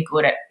really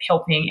good at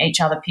helping each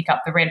other pick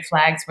up the red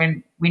flags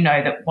when we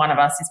know that one of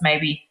us is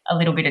maybe a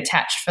little bit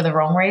attached for the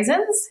wrong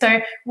reasons. So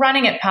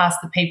running it past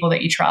the people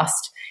that you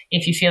trust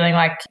if you're feeling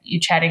like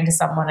you're chatting to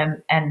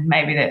someone and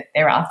maybe that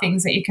there are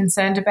things that you're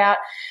concerned about.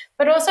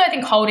 But also I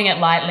think holding it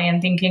lightly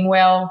and thinking,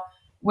 well,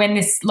 when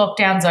this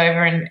lockdown's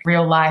over and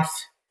real life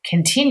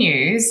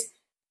continues,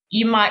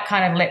 you might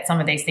kind of let some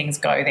of these things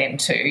go then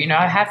too.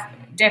 I have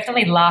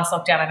definitely last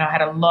lockdown, I know I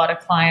had a lot of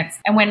clients,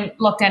 and when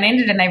lockdown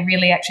ended and they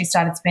really actually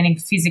started spending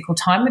physical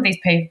time with these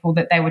people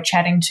that they were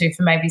chatting to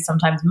for maybe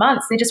sometimes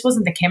months, there just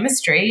wasn't the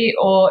chemistry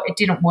or it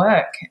didn't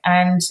work,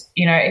 and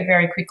it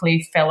very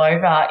quickly fell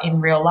over in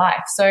real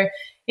life. So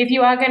if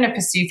you are going to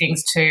pursue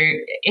things too,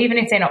 even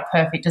if they're not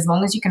perfect, as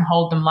long as you can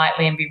hold them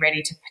lightly and be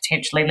ready to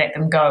potentially let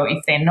them go if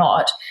they're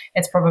not,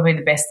 it's probably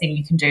the best thing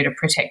you can do to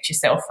protect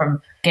yourself from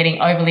getting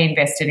overly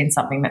invested in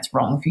something that's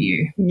wrong for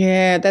you.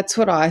 Yeah, that's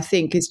what I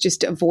think, is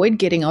just avoid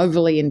getting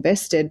overly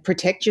invested,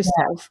 protect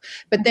yourself.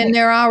 Yeah. But then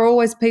there are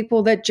always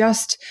people that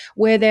just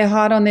wear their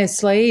heart on their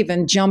sleeve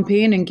and jump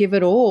in and give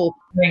it all.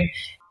 Yeah.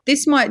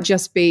 This might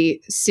just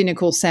be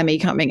cynical Sami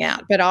coming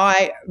out, but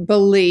I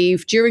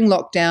believe during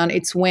lockdown,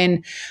 it's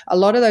when a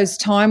lot of those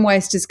time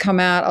wasters come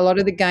out, a lot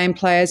of the game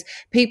players,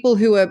 people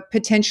who are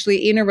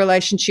potentially in a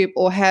relationship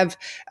or have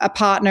a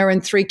partner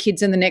and 3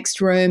 kids in the next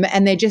room,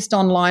 and they're just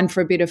online for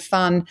a bit of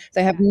fun.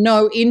 They have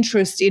no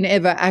interest in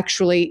ever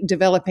actually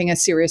developing a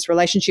serious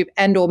relationship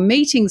and or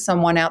meeting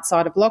someone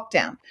outside of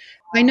lockdown.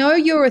 I know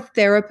you're a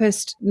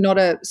therapist, not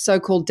a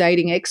so-called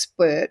dating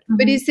expert,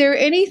 but is there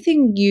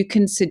anything you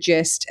can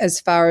suggest as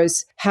far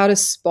as how to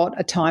spot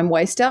a time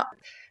waster?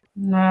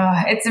 No,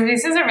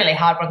 this is a really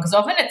hard one because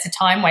often it's the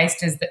time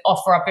wasters that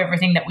offer up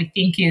everything that we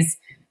think is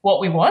what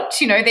we want.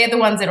 They're the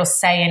ones that'll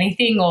say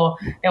anything, or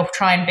they'll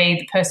try and be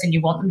the person you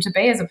want them to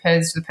be as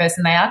opposed to the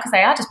person they are, because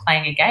they are just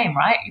playing a game,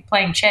 right? You're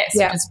playing chess,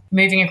 just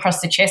moving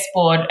across the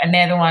chessboard, and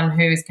they're the one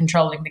who is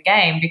controlling the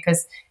game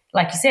because,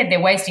 like you said,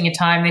 they're wasting your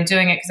time. They're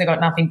doing it because they've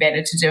got nothing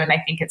better to do and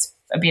they think it's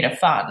a bit of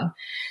fun.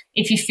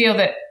 If you feel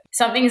that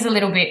something is a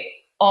little bit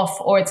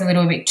off or it's a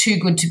little bit too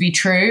good to be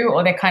true,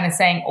 or they're kind of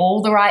saying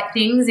all the right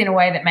things in a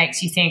way that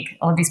makes you think,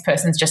 oh, this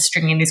person's just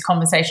stringing this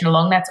conversation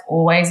along, that's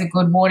always a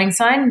good warning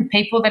sign.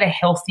 People that are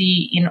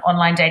healthy in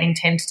online dating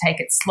tend to take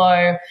it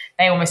slow.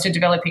 They almost are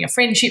developing a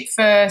friendship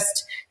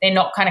first. They're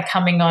not kind of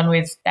coming on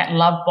with that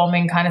love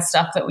bombing kind of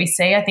stuff that we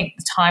see. I think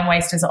the time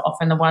wasters are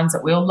often the ones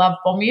that will love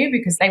bomb you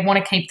because they want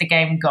to keep the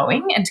game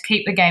going, and to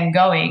keep the game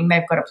going,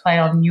 they've got to play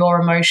on your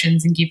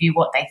emotions and give you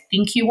what they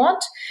think you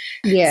want.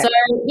 Yeah. So,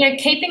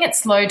 keeping it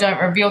slow, don't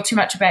reveal too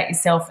much about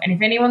yourself. And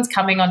if anyone's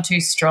coming on too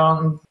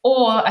strong,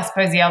 or I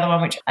suppose the other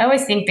one, which I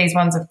always think these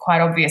ones are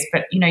quite obvious,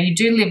 but, you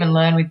do live and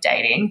learn with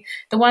dating,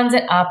 the ones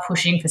that are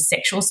pushing for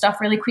sexual stuff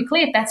really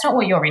quickly, if that's not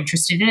what you're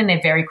interested in and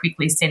they're very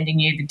quickly sending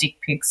you the dick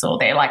pics or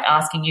they're like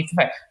asking you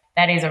for,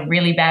 that is a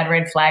really bad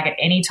red flag at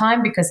any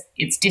time because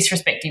it's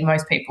disrespecting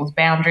most people's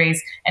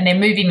boundaries and they're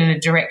moving in a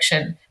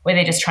direction where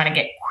they're just trying to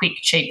get quick,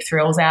 cheap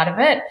thrills out of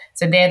it.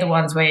 So they're the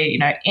ones where,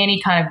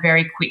 any kind of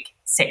very quick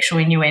sexual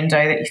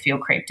innuendo that you feel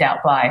creeped out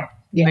by,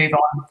 move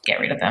on, get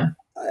rid of them.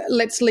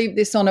 Let's leave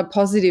this on a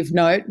positive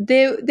note.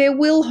 There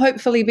will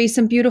hopefully be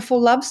some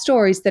beautiful love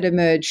stories that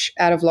emerge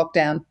out of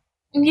lockdown.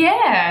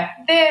 Yeah,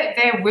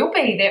 there will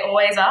be. There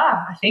always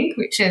are, I think,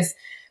 which is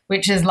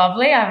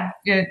lovely.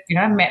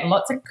 I've met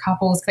lots of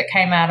couples that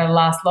came out of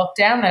last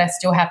lockdown that are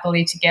still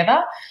happily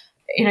together.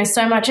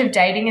 So much of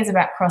dating is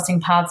about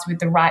crossing paths with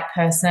the right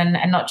person,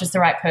 and not just the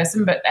right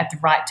person, but at the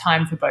right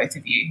time for both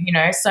of you.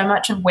 So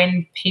much of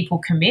when people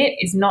commit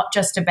is not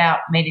just about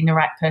meeting the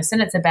right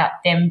person. It's about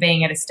them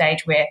being at a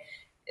stage where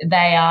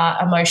they are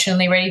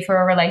emotionally ready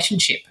for a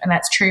relationship. And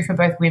that's true for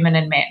both women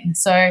and men.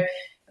 So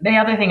the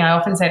other thing I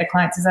often say to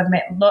clients is I've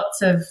met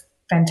lots of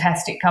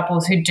fantastic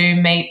couples who do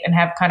meet and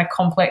have kind of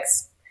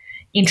complex,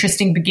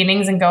 interesting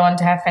beginnings and go on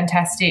to have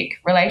fantastic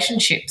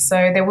relationships.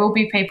 So there will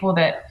be people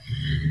that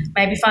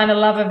maybe find the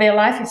love of their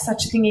life, if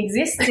such a thing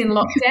exists, in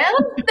lockdown.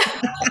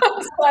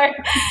 So,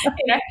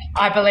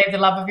 I believe the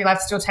love of your life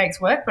still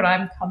takes work, but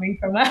I'm coming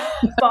from a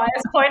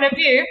biased point of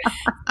view.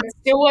 It's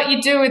still what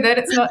you do with it.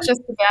 It's not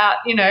just about,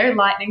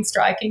 lightning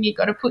striking. You've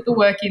got to put the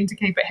work in to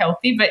keep it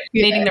healthy, but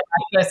meeting the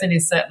right person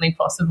is certainly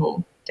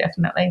possible,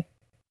 definitely.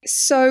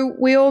 So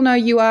we all know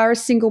you are a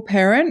single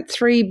parent,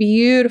 3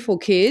 beautiful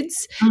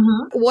kids.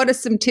 Mm-hmm. What are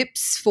some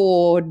tips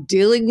for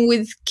dealing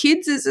with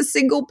kids as a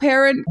single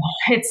parent?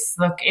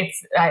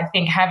 I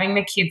think having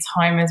the kids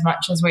home as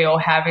much as we all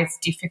have is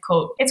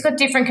difficult. It's got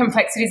different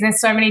complexities.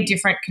 There's so many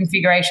different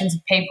configurations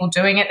of people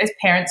doing it. There's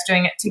parents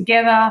doing it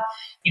together.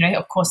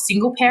 Of course,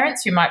 single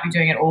parents who might be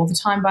doing it all the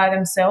time by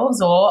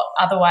themselves, or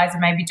otherwise they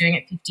may be doing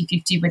it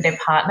 50-50 with their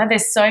partner.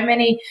 There's so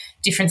many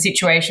different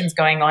situations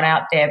going on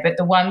out there, but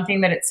the one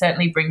thing that it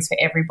certainly brings for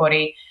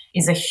everybody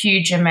is a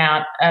huge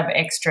amount of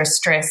extra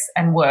stress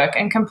and work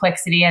and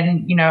complexity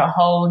and, a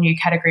whole new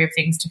category of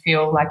things to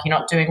feel like you're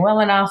not doing well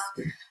enough.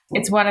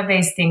 It's one of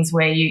these things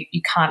where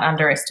you can't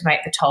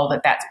underestimate the toll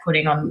that that's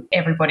putting on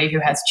everybody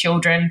who has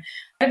children.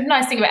 The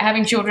nice thing about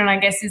having children, I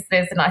guess, is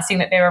there's the nice thing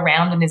that they're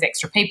around and there's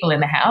extra people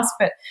in the house,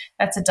 but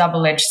that's a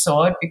double-edged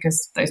sword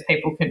because those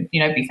people can,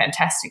 be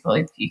fantastic,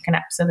 or you can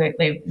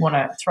absolutely want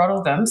to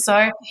throttle them.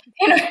 So,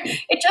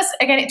 it just,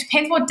 again, it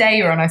depends what day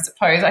you're on, I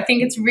suppose. I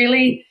think it's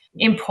really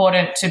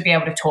important to be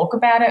able to talk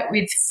about it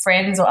with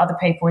friends or other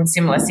people in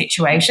similar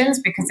situations,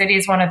 because it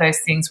is one of those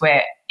things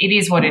where it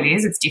is what it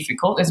is. It's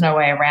difficult. There's no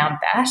way around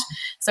that.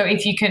 So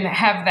if you can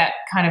have that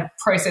kind of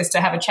process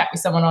to have a chat with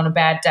someone on a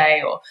bad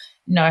day, or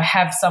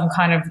have some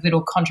kind of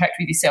little contract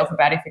with yourself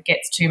about if it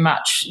gets too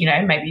much,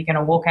 maybe you're going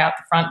to walk out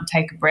the front and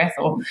take a breath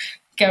or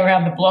go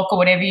around the block or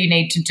whatever you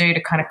need to do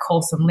to kind of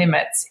call some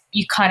limits.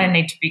 You kind of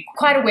need to be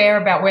quite aware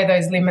about where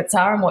those limits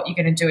are and what you're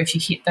going to do if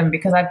you hit them,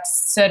 because I've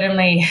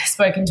certainly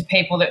spoken to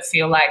people that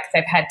feel like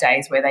they've had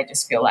days where they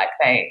just feel like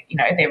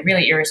they're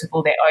really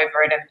irritable, they're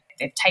over it, and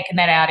they've taken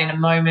that out in a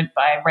moment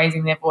by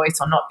raising their voice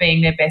or not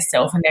being their best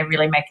self, and they're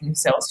really making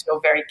themselves feel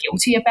very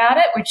guilty about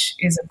it, which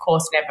is, of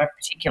course, never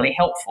particularly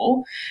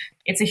helpful.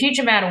 It's a huge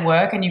amount of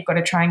work, and you've got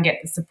to try and get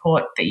the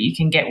support that you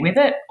can get with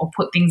it, or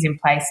put things in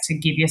place to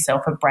give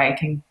yourself a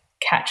break and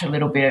catch a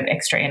little bit of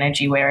extra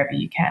energy wherever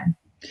you can.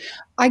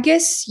 I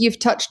guess you've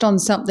touched on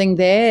something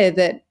there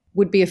that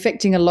would be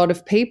affecting a lot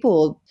of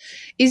people.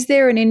 Is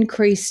there an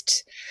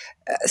increased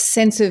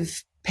sense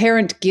of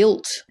parent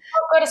guilt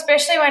Oh God,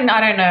 especially when, I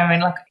don't know, when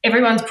like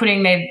everyone's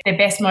putting their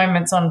best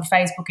moments on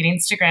Facebook and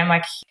Instagram.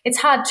 Like it's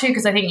hard too,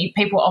 because I think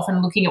people are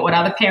often looking at what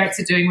other parents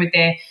are doing with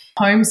their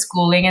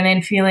homeschooling and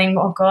then feeling,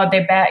 oh God,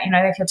 they're bad,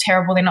 they feel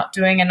terrible, they're not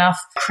doing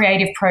enough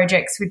creative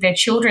projects with their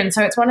children.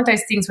 So it's one of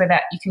those things where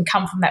that you can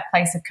come from that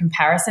place of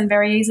comparison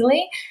very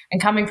easily,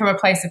 and coming from a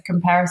place of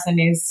comparison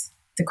is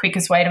the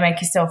quickest way to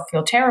make yourself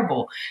feel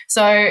terrible.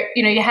 So,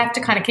 you have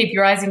to kind of keep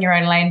your eyes in your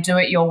own lane, do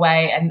it your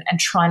way, and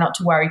try not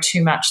to worry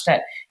too much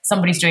that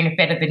somebody's doing it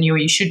better than you or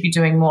you should be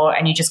doing more,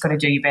 and you just got to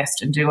do your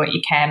best and do what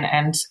you can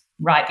and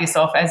write this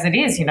off as it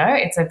is.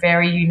 It's a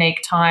very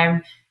unique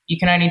time. You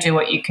can only do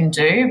what you can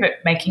do, but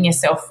making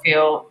yourself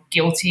feel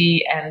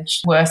guilty and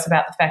worse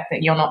about the fact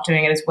that you're not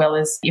doing it as well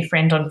as your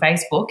friend on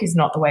Facebook is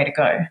not the way to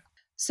go.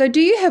 So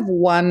do you have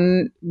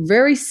one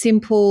very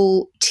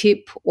simple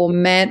tip or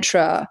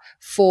mantra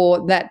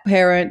for that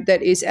parent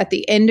that is at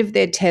the end of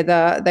their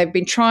tether? They've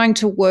been trying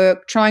to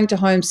work, trying to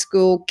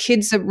homeschool,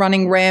 kids are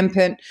running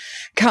rampant,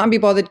 can't be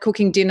bothered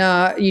cooking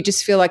dinner, you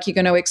just feel like you're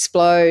going to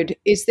explode.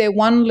 Is there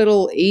one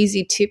little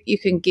easy tip you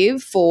can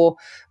give for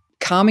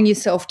calming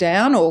yourself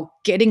down or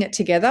getting it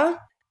together?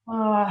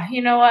 Oh,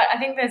 you know what? I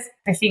think there's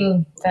the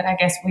thing that I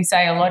guess we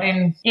say a lot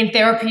in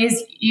therapy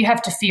is you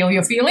have to feel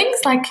your feelings.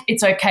 Like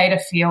it's okay to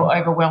feel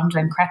overwhelmed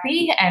and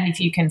crappy. And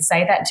if you can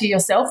say that to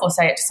yourself or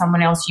say it to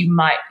someone else, you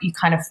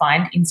kind of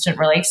find instant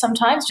relief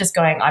sometimes, just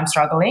going, I'm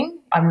struggling,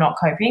 I'm not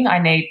coping, I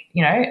need,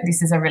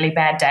 this is a really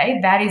bad day.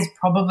 That is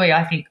probably,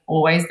 I think,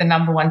 always the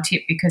number one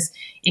tip, because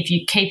if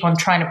you keep on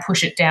trying to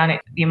push it down,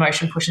 the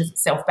emotion pushes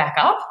itself back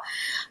up.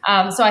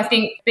 So I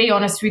think be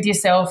honest with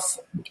yourself,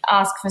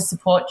 ask for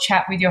support,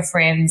 chat with your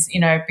friends,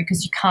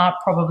 because you can't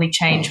probably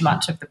change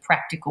much of the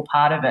practical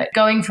part of it.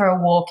 Going for a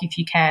walk if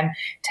you can,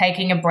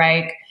 taking a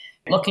break,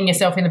 locking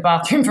yourself in the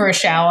bathroom for a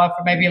shower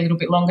for maybe a little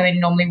bit longer than you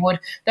normally would.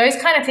 Those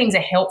kind of things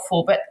are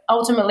helpful, but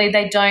ultimately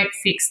they don't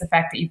fix the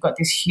fact that you've got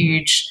this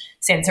huge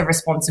sense of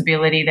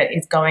responsibility that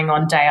is going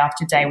on day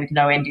after day with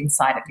no end in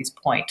sight at this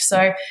point.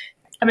 So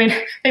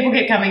people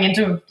keep coming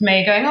into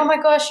me going, oh my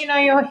gosh,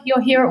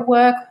 you're here at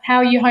work. How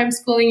are you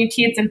homeschooling your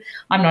kids? And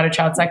I'm not a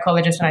child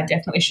psychologist, and I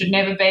definitely should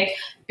never be,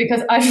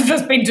 because I've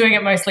just been doing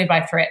it mostly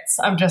by threats.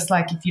 I'm just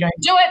like, if you don't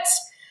do it,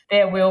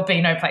 there will be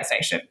no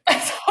PlayStation. So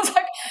I was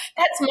like,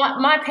 that's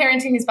my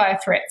parenting is by a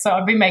threat. So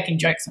I've been making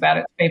jokes about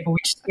it to people,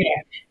 which,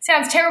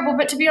 sounds terrible.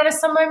 But to be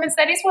honest, some moments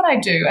that is what I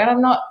do. And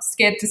I'm not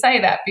scared to say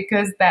that,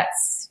 because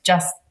that's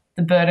just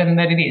the burden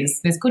that it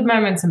is. There's good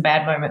moments and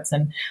bad moments,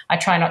 and I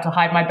try not to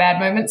hide my bad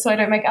moments so I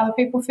don't make other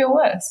people feel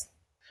worse.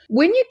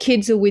 When your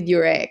kids are with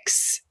your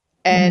ex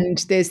and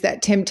there's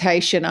that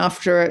temptation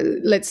after,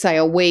 let's say,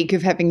 a week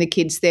of having the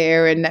kids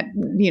there, and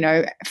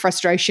that,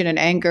 frustration and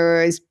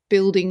anger is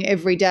building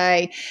every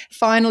day,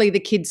 finally the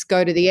kids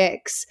go to the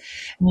ex,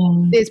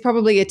 there's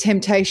probably a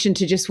temptation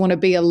to just want to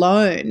be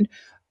alone.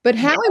 But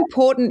how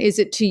important is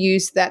it to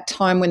use that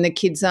time when the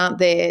kids aren't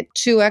there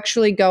to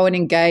actually go and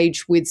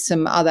engage with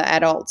some other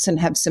adults and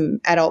have some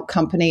adult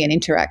company and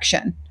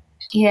interaction?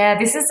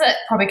 Yeah,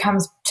 probably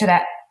comes to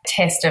that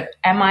test of,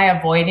 am I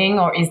avoiding,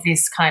 or is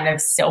this kind of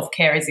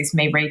self-care? Is this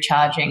me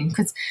recharging?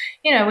 Because,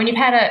 when you've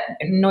had a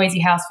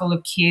noisy house full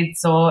of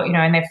kids, or,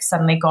 and they've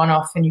suddenly gone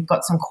off and you've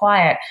got some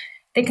quiet,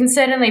 it can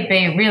certainly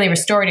be really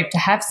restorative to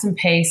have some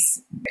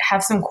peace,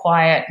 have some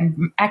quiet,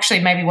 and actually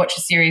maybe watch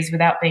a series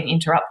without being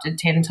interrupted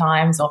 10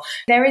 times. Or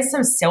there is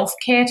some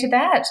self-care to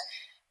that.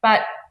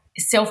 But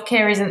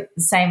self-care isn't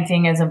the same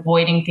thing as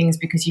avoiding things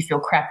because you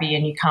feel crappy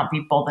and you can't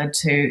be bothered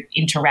to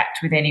interact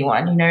with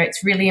anyone.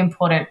 It's really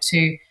important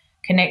to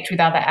connect with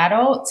other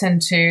adults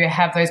and to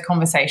have those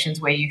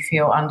conversations where you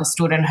feel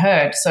understood and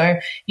heard. So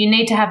you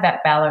need to have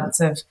that balance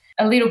of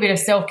a little bit of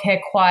self-care,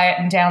 quiet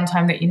and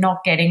downtime that you're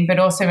not getting, but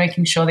also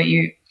making sure that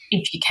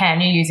if you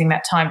can, you're using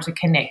that time to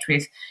connect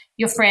with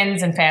your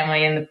friends and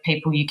family and the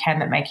people you can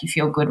that make you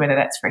feel good, whether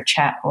that's for a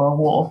chat or a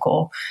walk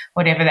or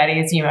whatever that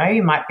is. You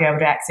might be able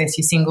to access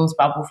your singles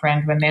bubble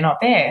friend when they're not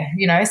there,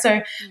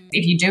 So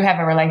if you do have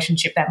a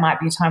relationship, that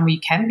might be a time where you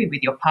can be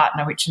with your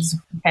partner, which is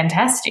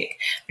fantastic.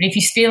 But if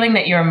you're feeling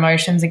that your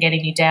emotions are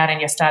getting you down and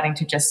you're starting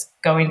to just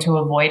go into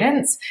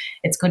avoidance,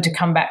 it's good to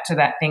come back to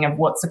that thing of,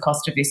 what's the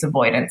cost of this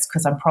avoidance?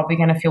 Because I'm probably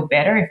going to feel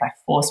better if I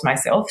force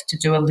myself to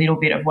do a little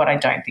bit of what I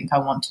don't think I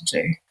want to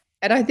do.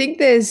 And I think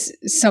there's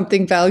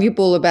something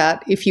valuable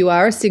about, if you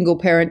are a single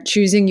parent,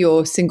 choosing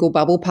your single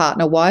bubble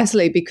partner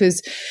wisely,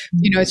 because,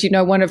 as you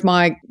know, one of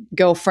my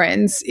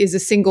girlfriends is a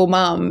single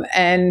mum,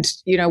 and,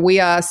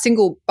 we are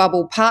single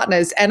bubble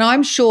partners. And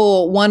I'm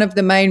sure one of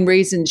the main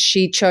reasons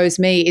she chose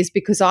me is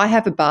because I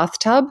have a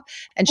bathtub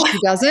and she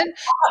doesn't.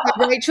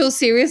 So Rachel,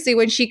 seriously,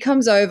 when she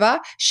comes over,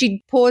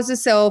 she pours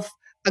herself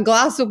a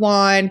glass of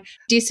wine,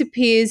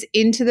 disappears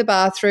into the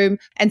bathroom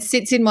and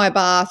sits in my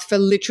bath for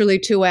literally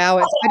 2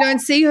 hours. I don't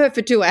see her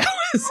for 2 hours.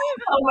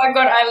 Oh my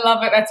God, I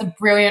love it. That's a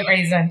brilliant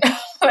reason.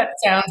 That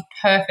sounds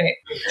perfect.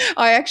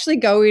 I actually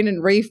go in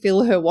and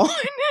refill her wine.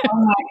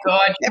 Oh my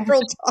God.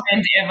 Several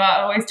times. I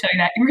always tell you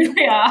that. You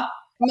really are.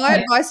 My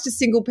advice to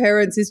single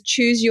parents is,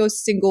 choose your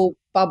single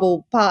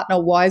bubble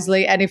partner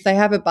wisely. And if they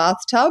have a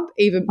bathtub,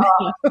 even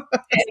better.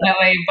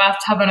 Definitely.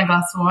 Bathtub and a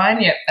glass of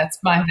wine. Yep,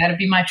 that'd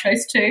be my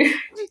choice too.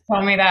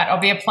 Tell me that. I'll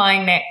be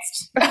applying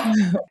next.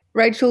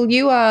 Rachel,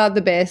 you are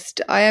the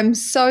best. I am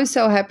so,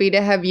 so happy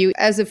to have you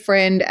as a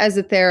friend, as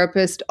a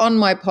therapist on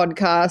my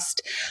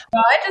podcast.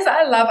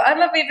 I love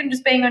even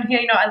just being on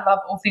here. I love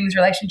all things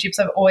relationships.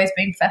 I've always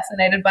been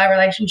fascinated by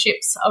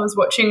relationships. I was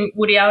watching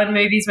Woody Allen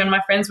movies when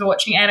my friends were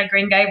watching Anne of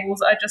Green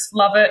Gables. I just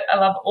love it. I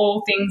love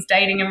all things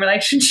dating and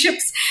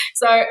relationships.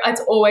 So it's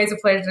always a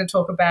pleasure to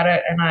talk about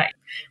it. And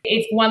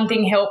if one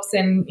thing helps,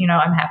 then,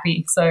 I'm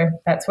happy. So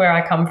that's where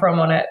I come from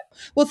on it.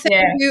 Well,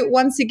 thank you.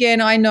 Once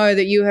again, I know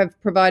that you have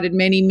provided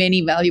many,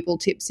 many valuable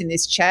tips in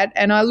this chat,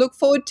 and I look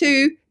forward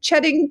to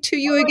chatting to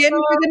you again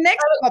for the next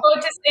I look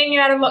forward to seeing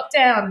you out of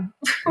lockdown.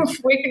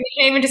 We can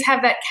even just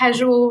have that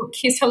casual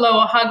kiss, hello,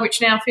 or hug,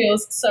 which now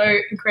feels so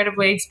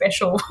incredibly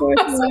special.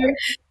 So,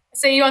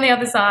 see you on the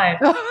other side.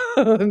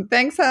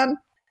 Thanks, hon.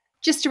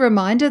 Just a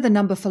reminder, the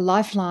number for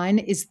Lifeline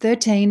is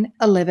 13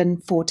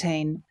 11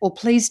 14, or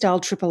please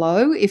dial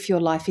 000 if your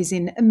life is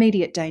in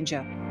immediate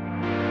danger.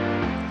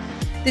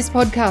 This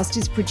podcast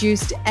is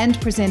produced and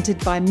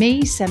presented by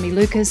me, Sami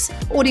Lukis.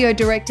 Audio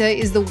director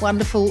is the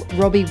wonderful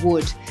Robbie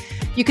Wood.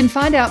 You can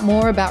find out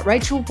more about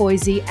Rachel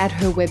Voysey at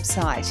her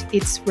website.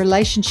 It's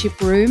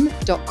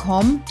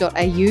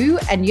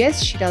relationshiproom.com.au, and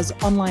yes, she does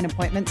online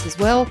appointments as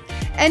well.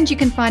 And you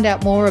can find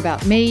out more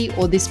about me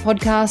or this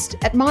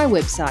podcast at my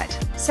website,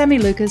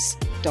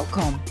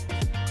 samilukis.com.